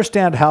I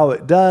understand how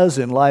it does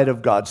in light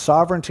of God's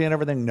sovereignty and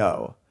everything?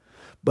 No.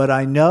 But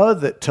I know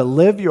that to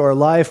live your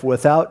life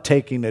without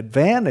taking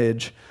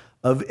advantage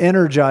of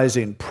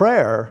energizing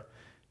prayer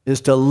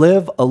is to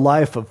live a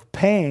life of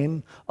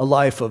pain, a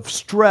life of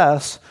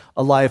stress,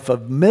 a life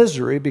of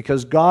misery,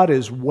 because God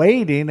is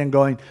waiting and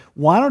going,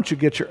 why don't you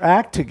get your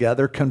act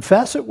together,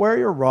 confess it where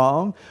you're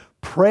wrong,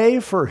 pray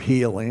for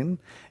healing,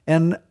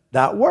 and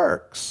that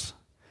works.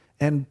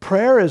 And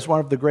prayer is one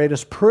of the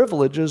greatest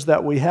privileges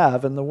that we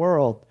have in the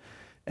world.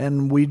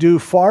 And we do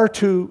far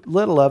too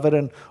little of it,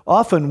 and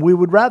often we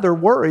would rather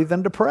worry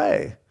than to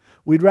pray.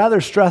 We'd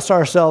rather stress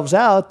ourselves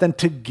out than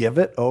to give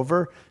it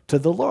over to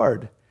the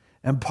Lord.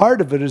 And part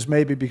of it is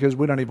maybe because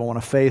we don't even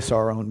want to face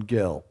our own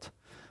guilt.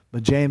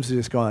 But James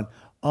is going,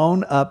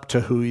 own up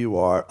to who you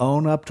are,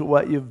 own up to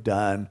what you've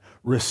done,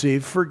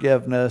 receive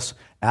forgiveness,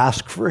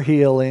 ask for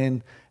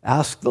healing,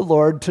 ask the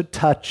Lord to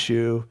touch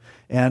you,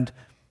 and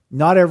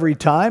not every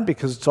time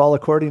because it's all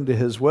according to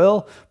his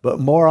will, but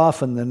more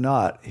often than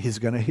not, he's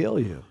going to heal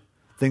you.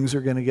 Things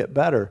are going to get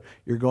better.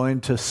 You're going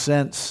to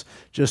sense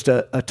just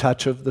a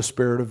touch of the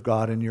Spirit of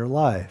God in your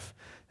life.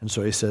 And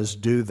so he says,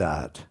 do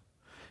that.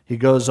 He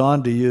goes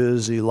on to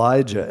use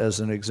Elijah as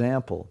an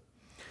example.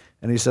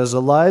 And he says,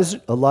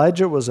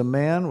 Elijah was a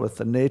man with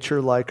a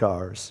nature like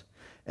ours,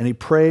 and he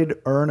prayed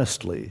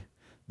earnestly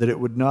that it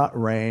would not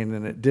rain,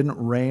 and it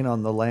didn't rain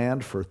on the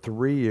land for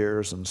 3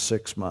 years and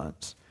 6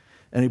 months.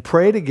 And he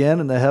prayed again,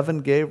 and the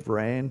heaven gave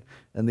rain,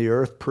 and the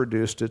earth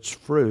produced its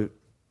fruit.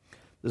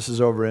 This is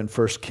over in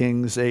 1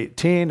 Kings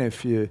 18,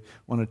 if you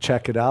want to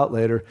check it out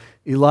later.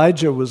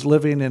 Elijah was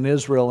living in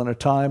Israel in a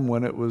time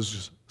when it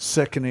was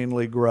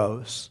sickeningly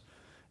gross.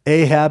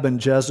 Ahab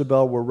and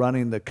Jezebel were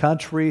running the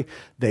country.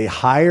 They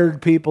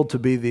hired people to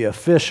be the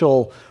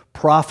official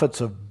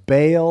prophets of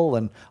Baal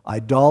and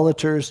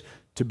idolaters,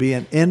 to be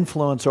an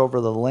influence over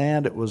the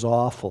land. It was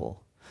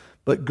awful.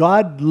 But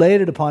God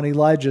laid it upon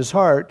Elijah's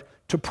heart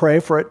to pray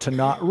for it to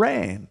not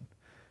rain.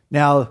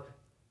 Now,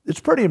 it's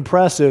pretty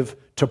impressive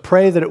to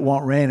pray that it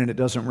won't rain and it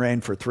doesn't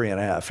rain for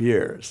 3.5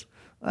 years.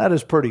 That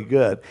is pretty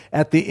good.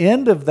 At the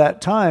end of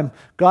that time,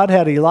 God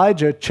had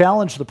Elijah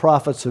challenge the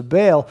prophets of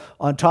Baal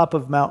on top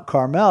of Mount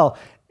Carmel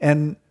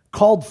and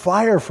called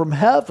fire from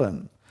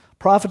heaven.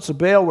 Prophets of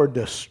Baal were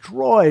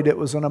destroyed. It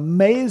was an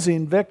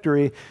amazing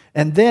victory.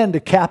 And then to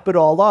cap it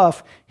all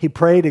off, he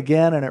prayed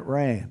again and it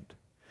rained.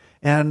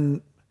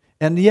 And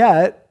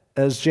yet,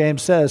 as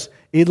James says,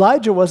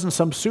 Elijah wasn't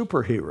some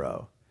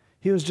superhero.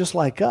 He was just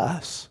like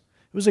us.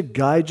 He was a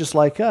guy just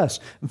like us.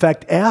 In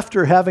fact,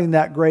 after having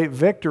that great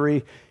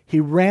victory, he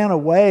ran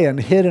away and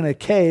hid in a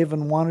cave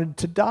and wanted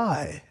to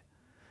die.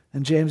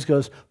 And James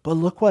goes, but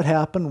look what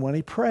happened when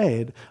he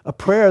prayed, a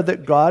prayer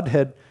that God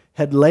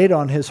had laid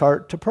on his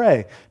heart to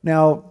pray.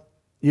 Now,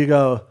 you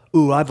go,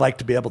 ooh, I'd like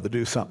to be able to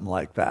do something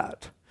like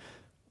that.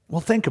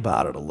 Well, think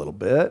about it a little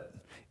bit.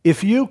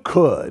 If you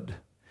could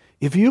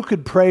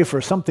pray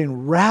for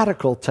something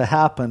radical to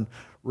happen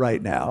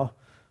right now,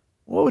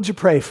 what would you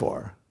pray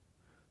for?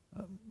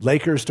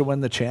 Lakers to win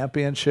the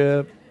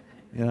championship?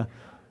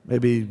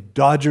 Maybe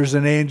Dodgers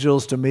and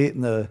Angels to meet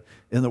in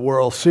the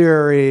World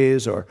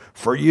Series, or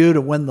for you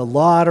to win the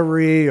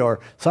lottery, or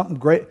something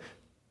great.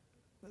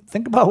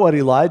 Think about what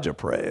Elijah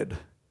prayed.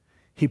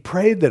 He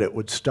prayed that it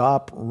would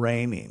stop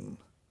raining.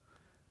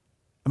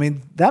 I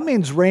mean, that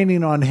means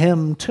raining on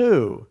him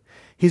too.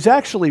 He's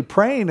actually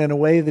praying in a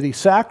way that he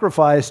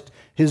sacrificed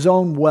his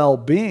own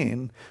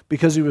well-being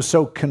because he was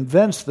so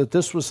convinced that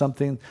this was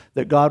something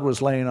that God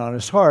was laying on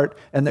his heart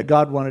and that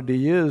God wanted to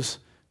use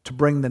to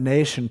bring the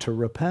nation to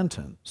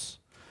repentance.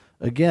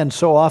 Again,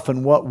 so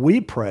often what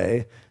we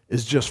pray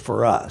is just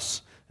for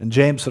us. And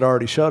James had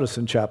already showed us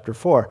in chapter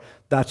 4,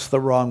 that's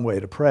the wrong way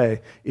to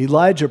pray.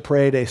 Elijah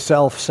prayed a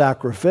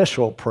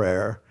self-sacrificial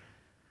prayer,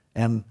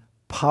 and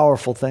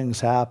powerful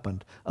things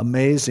happened.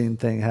 Amazing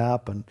thing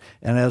happened.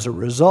 And as a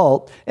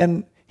result,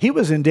 and he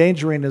was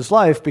endangering his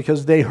life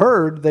because they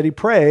heard that he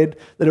prayed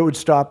that it would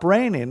stop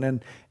raining.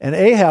 And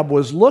Ahab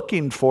was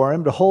looking for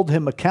him to hold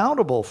him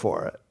accountable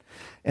for it.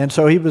 And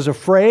so he was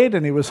afraid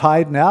and he was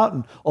hiding out.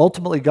 And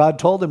ultimately God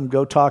told him to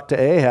go talk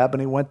to Ahab.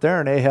 And he went there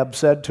and Ahab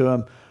said to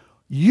him,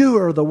 "You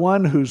are the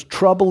one who's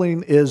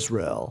troubling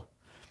Israel."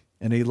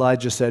 And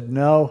Elijah said,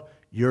 "No,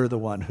 you're the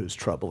one who's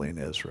troubling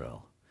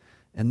Israel."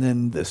 And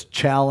then this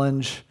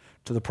challenge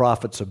to the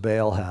prophets of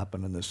Baal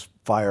happened, and this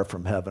fire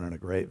from heaven and a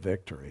great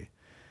victory.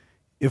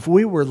 If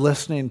we were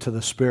listening to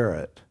the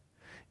Spirit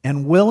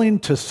and willing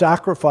to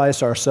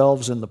sacrifice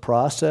ourselves in the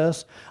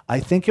process, I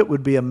think it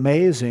would be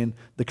amazing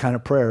the kind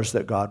of prayers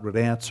that God would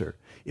answer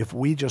if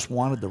we just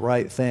wanted the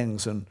right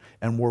things and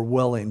were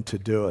willing to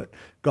do it.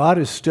 God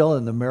is still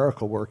in the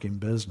miracle-working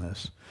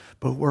business,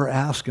 but we're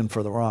asking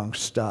for the wrong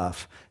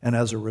stuff, and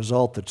as a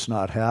result, it's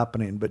not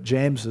happening. But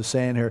James is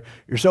saying here,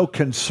 you're so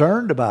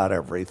concerned about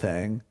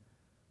everything.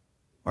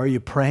 Are you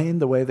praying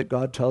the way that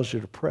God tells you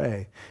to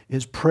pray?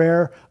 Is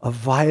prayer a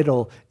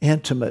vital,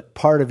 intimate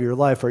part of your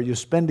life? Are you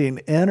spending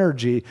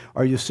energy,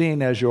 are you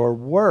seeing as your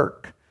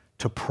work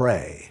to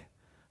pray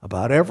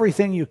about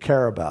everything you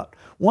care about?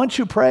 Once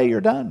you pray, you're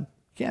done.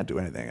 You can't do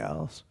anything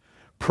else.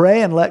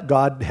 Pray and let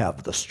God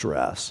have the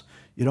stress.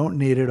 You don't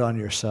need it on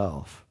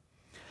yourself.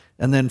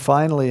 And then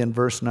finally in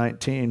verse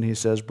 19, he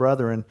says,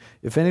 "Brethren,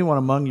 if anyone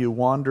among you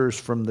wanders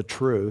from the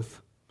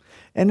truth,"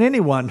 and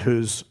anyone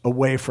who's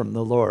away from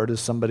the Lord is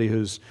somebody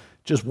who's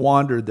just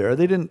wandered there.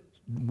 They didn't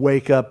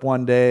wake up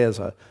one day as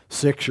a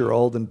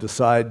 6-year-old and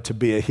decide to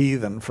be a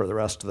heathen for the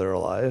rest of their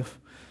life.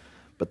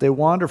 But they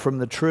wander from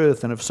the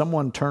truth, and if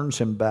someone turns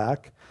him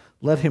back,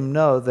 let him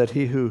know that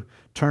he who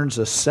turns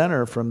a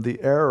sinner from the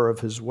error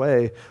of his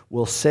way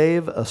will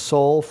save a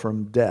soul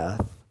from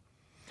death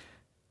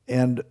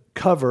and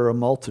cover a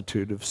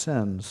multitude of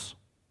sins.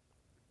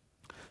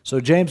 So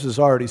James has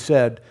already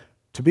said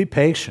to be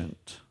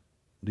patient,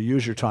 to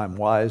use your time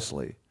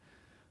wisely.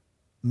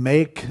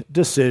 Make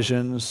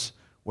decisions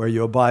where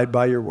you abide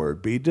by your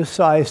word. Be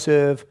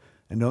decisive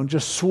and don't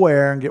just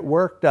swear and get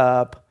worked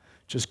up.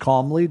 Just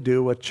calmly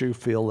do what you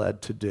feel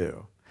led to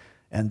do.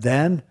 And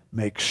then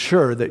make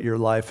sure that your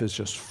life is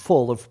just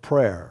full of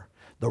prayer,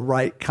 the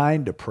right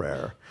kind of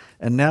prayer.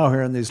 And now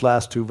here in these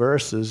last 2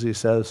 verses, he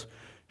says,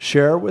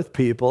 share with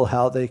people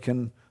how they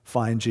can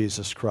find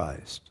Jesus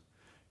Christ.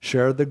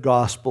 Share the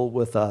gospel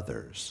with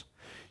others.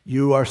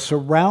 You are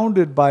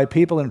surrounded by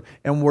people,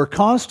 and we're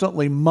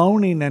constantly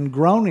moaning and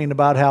groaning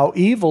about how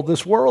evil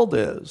this world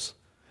is.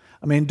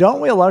 I mean, don't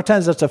we? A lot of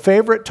times that's a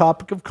favorite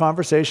topic of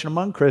conversation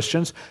among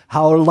Christians,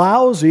 how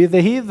lousy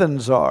the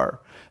heathens are.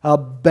 How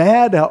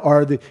bad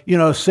are the,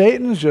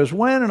 Satan's just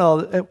winning all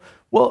that.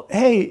 Well,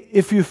 hey,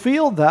 if you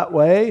feel that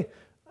way,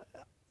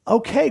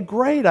 okay,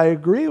 great, I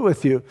agree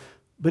with you.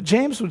 But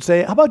James would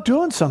say, how about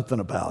doing something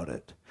about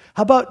it?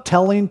 How about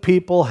telling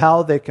people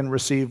how they can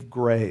receive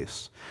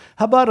grace?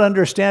 How about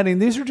understanding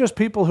these are just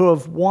people who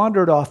have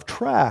wandered off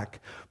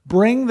track?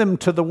 Bring them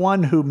to the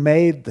one who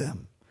made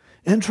them.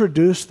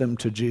 Introduce them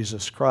to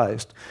Jesus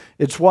Christ.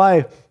 It's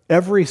why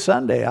every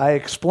Sunday I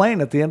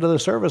explain at the end of the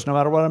service, no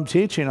matter what I'm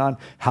teaching on,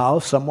 how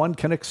someone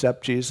can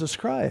accept Jesus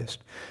Christ.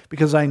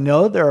 Because I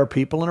know there are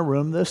people in a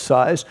room this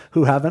size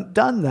who haven't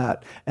done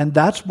that. And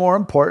that's more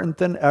important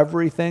than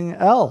everything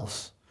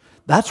else.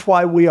 That's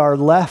why we are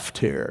left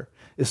here,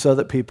 is so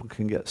that people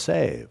can get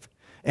saved.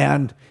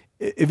 And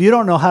if you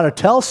don't know how to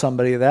tell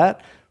somebody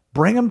that,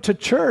 bring them to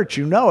church.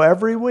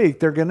 Every week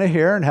they're going to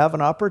hear and have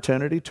an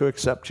opportunity to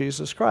accept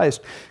Jesus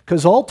Christ.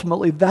 Because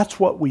ultimately, that's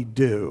what we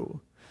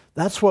do.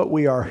 That's what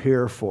we are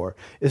here for,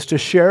 is to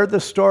share the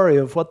story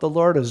of what the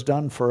Lord has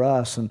done for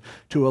us and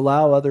to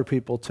allow other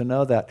people to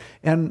know that.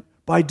 And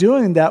by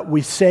doing that,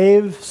 we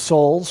save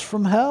souls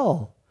from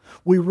hell.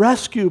 We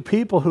rescue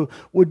people who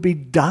would be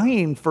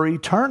dying for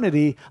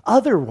eternity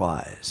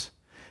otherwise.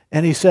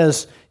 And he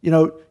says,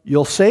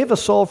 you'll save a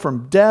soul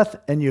from death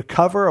and you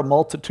cover a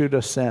multitude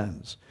of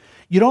sins.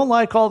 You don't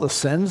like all the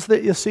sins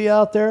that you see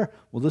out there?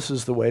 Well, this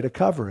is the way to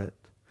cover it,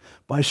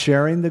 by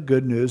sharing the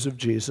good news of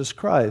Jesus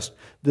Christ.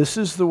 This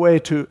is the way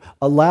to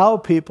allow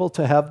people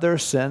to have their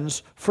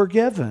sins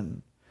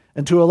forgiven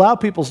and to allow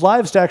people's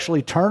lives to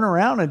actually turn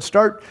around and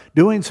start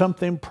doing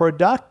something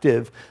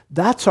productive.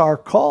 That's our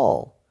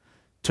call,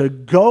 to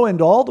go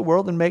into all the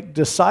world and make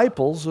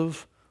disciples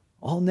of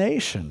all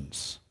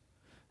nations.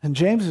 And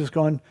James is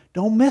going,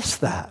 don't miss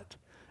that.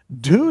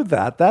 Do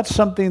that. That's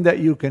something that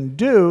you can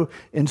do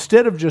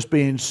instead of just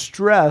being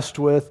stressed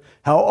with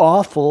how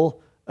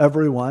awful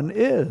everyone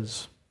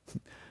is.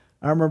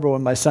 I remember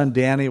when my son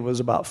Danny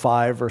was about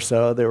 5 or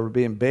so, they were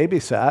being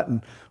babysat,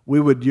 and we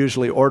would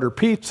usually order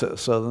pizza.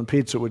 So the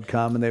pizza would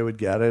come and they would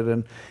get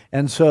it.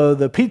 And so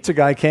the pizza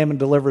guy came and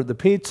delivered the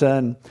pizza,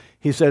 and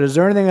he said, is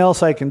there anything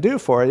else I can do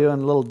for you?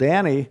 And little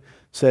Danny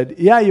said,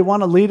 yeah, you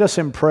want to lead us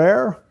in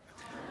prayer?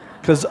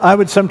 Because I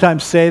would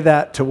sometimes say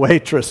that to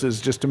waitresses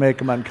just to make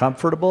them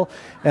uncomfortable.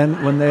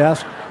 And when they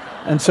ask,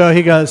 and so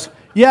he goes,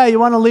 yeah, you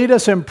want to lead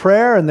us in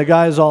prayer? And the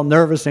guy's all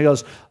nervous, and he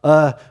goes,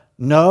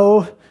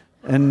 no.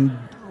 And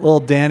little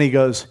Danny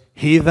goes,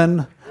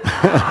 heathen.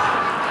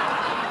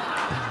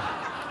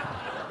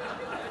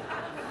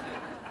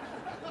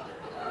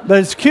 But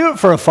it's cute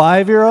for a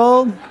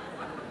 5-year-old.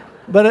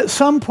 But at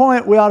some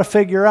point, we ought to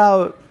figure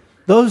out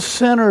those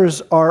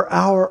sinners are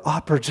our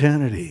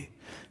opportunity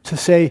to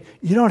say,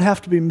 you don't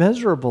have to be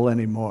miserable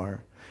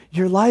anymore.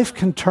 Your life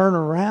can turn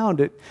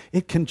around.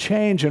 It can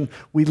change. And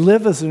we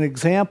live as an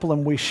example,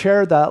 and we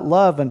share that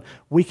love, and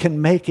we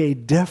can make a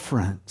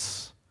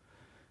difference.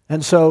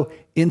 And so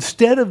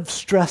instead of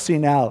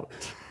stressing out,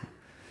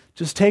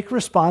 just take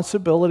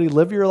responsibility,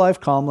 live your life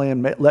calmly,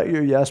 and let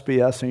your yes be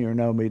yes and your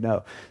no be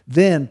no.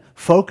 Then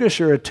focus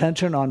your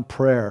attention on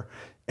prayer.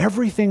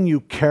 Everything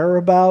you care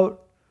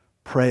about,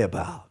 pray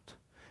about.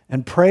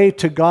 And pray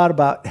to God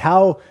about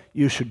how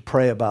you should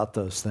pray about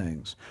those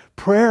things.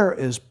 Prayer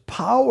is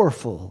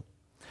powerful.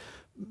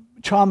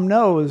 Chom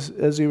knows,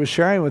 as he was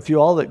sharing with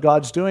you all that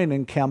God's doing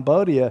in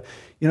Cambodia,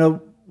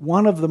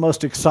 one of the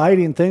most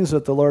exciting things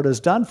that the Lord has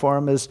done for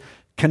him is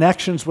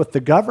connections with the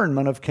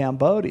government of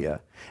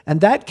Cambodia. And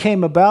that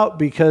came about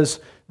because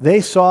they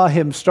saw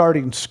him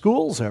starting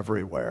schools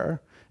everywhere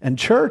and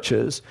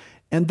churches,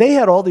 and they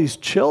had all these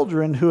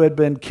children who had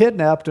been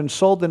kidnapped and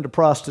sold into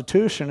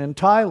prostitution in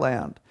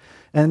Thailand.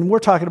 And we're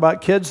talking about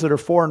kids that are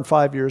 4 and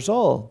 5 years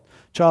old.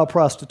 Child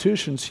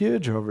prostitution's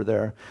huge over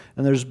there.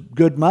 And there's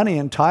good money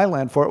in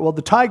Thailand for it. Well,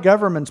 the Thai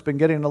government's been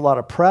getting a lot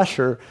of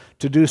pressure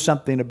to do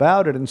something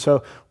about it. And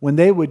so when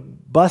they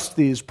would bust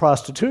these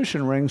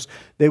prostitution rings,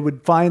 they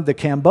would find the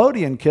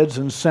Cambodian kids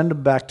and send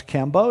them back to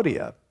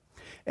Cambodia.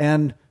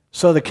 And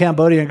so the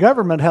Cambodian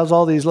government has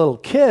all these little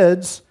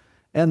kids,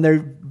 and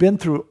they've been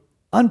through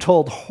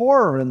untold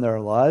horror in their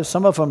lives,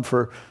 some of them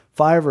for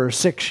 5 or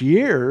 6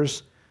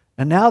 years.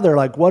 And now they're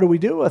like, what do we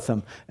do with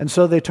them? And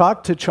so they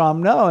talked to Chom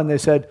No, and they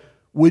said,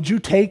 would you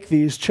take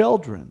these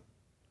children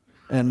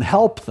and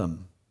help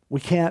them? We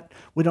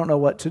don't know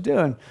what to do.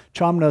 And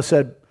Chom No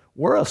said,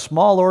 we're a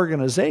small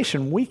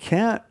organization. We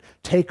can't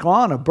take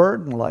on a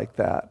burden like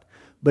that.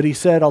 But he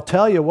said, I'll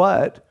tell you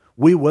what,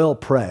 we will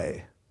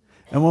pray.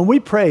 And when we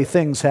pray,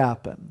 things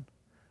happen.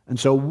 And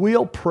so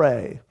we'll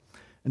pray.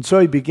 And so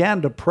he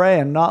began to pray,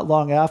 and not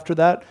long after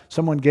that,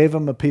 someone gave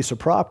him a piece of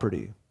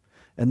property.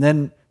 And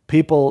then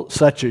people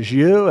such as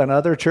you and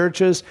other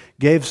churches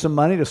gave some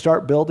money to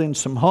start building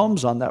some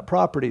homes on that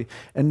property.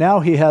 And now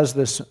he has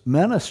this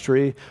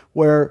ministry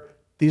where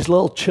these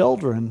little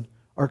children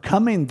are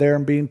coming there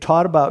and being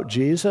taught about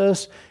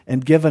Jesus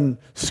and given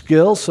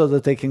skills so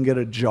that they can get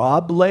a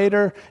job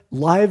later.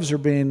 Lives are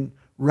being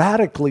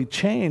radically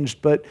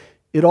changed, but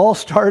it all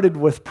started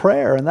with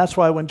prayer. And that's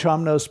why when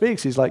Chom No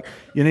speaks, he's like,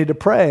 you need to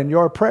pray, and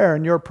your prayer,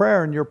 and your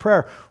prayer, and your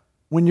prayer.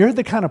 When you're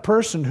the kind of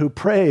person who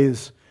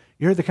prays,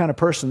 you're the kind of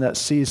person that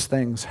sees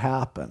things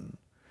happen.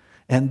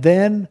 And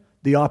then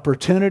the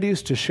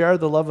opportunities to share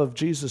the love of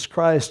Jesus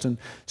Christ and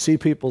see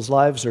people's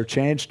lives are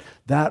changed,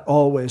 that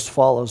always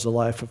follows a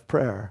life of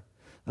prayer.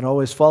 It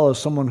always follows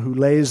someone who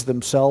lays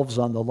themselves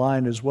on the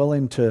line, is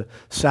willing to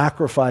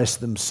sacrifice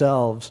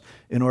themselves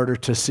in order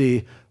to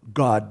see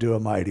God do a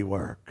mighty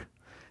work.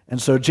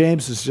 And so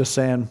James is just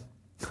saying,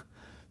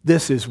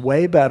 this is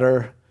way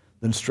better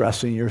than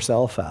stressing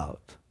yourself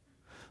out.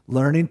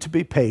 Learning to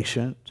be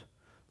patient,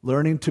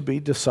 learning to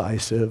be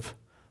decisive,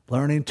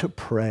 learning to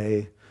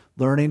pray,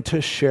 learning to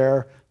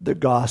share the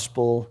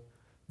gospel.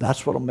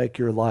 That's what will make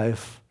your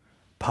life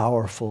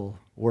powerful,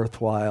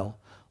 worthwhile,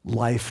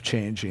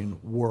 life-changing,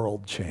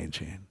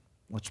 world-changing.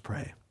 Let's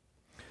pray.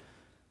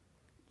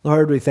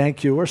 Lord, we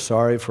thank you. We're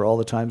sorry for all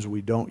the times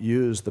we don't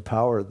use the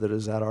power that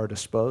is at our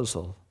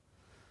disposal.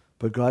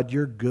 But God,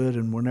 you're good,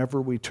 and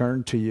whenever we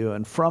turn to you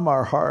and from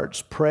our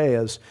hearts pray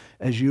as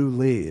you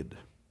lead,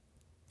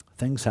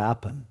 things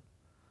happen.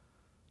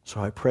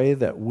 So I pray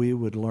that we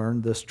would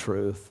learn this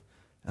truth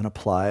and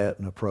apply it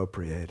and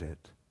appropriate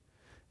it.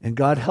 And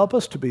God, help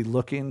us to be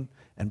looking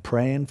and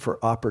praying for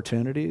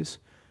opportunities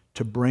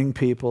to bring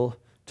people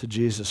to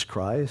Jesus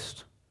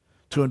Christ,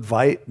 to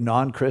invite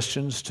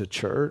non-Christians to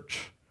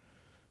church,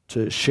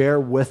 to share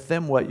with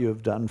them what you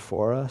have done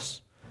for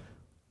us.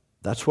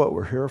 That's what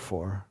we're here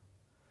for.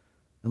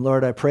 And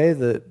Lord, I pray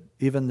that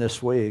even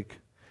this week,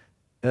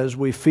 as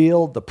we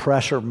feel the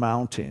pressure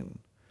mounting,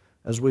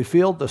 as we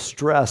feel the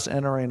stress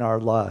entering our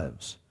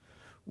lives,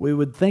 we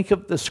would think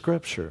of the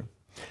Scripture.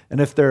 And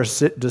if there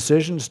are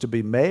decisions to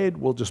be made,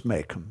 we'll just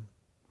make them.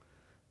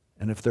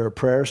 And if there are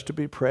prayers to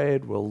be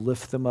prayed, we'll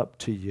lift them up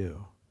to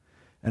you.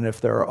 And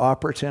if there are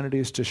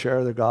opportunities to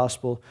share the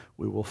gospel,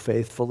 we will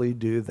faithfully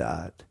do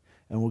that.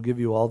 And we'll give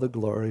you all the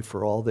glory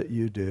for all that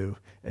you do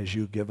as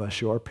you give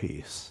us your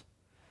peace.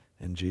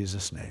 In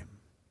Jesus' name,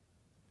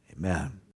 amen.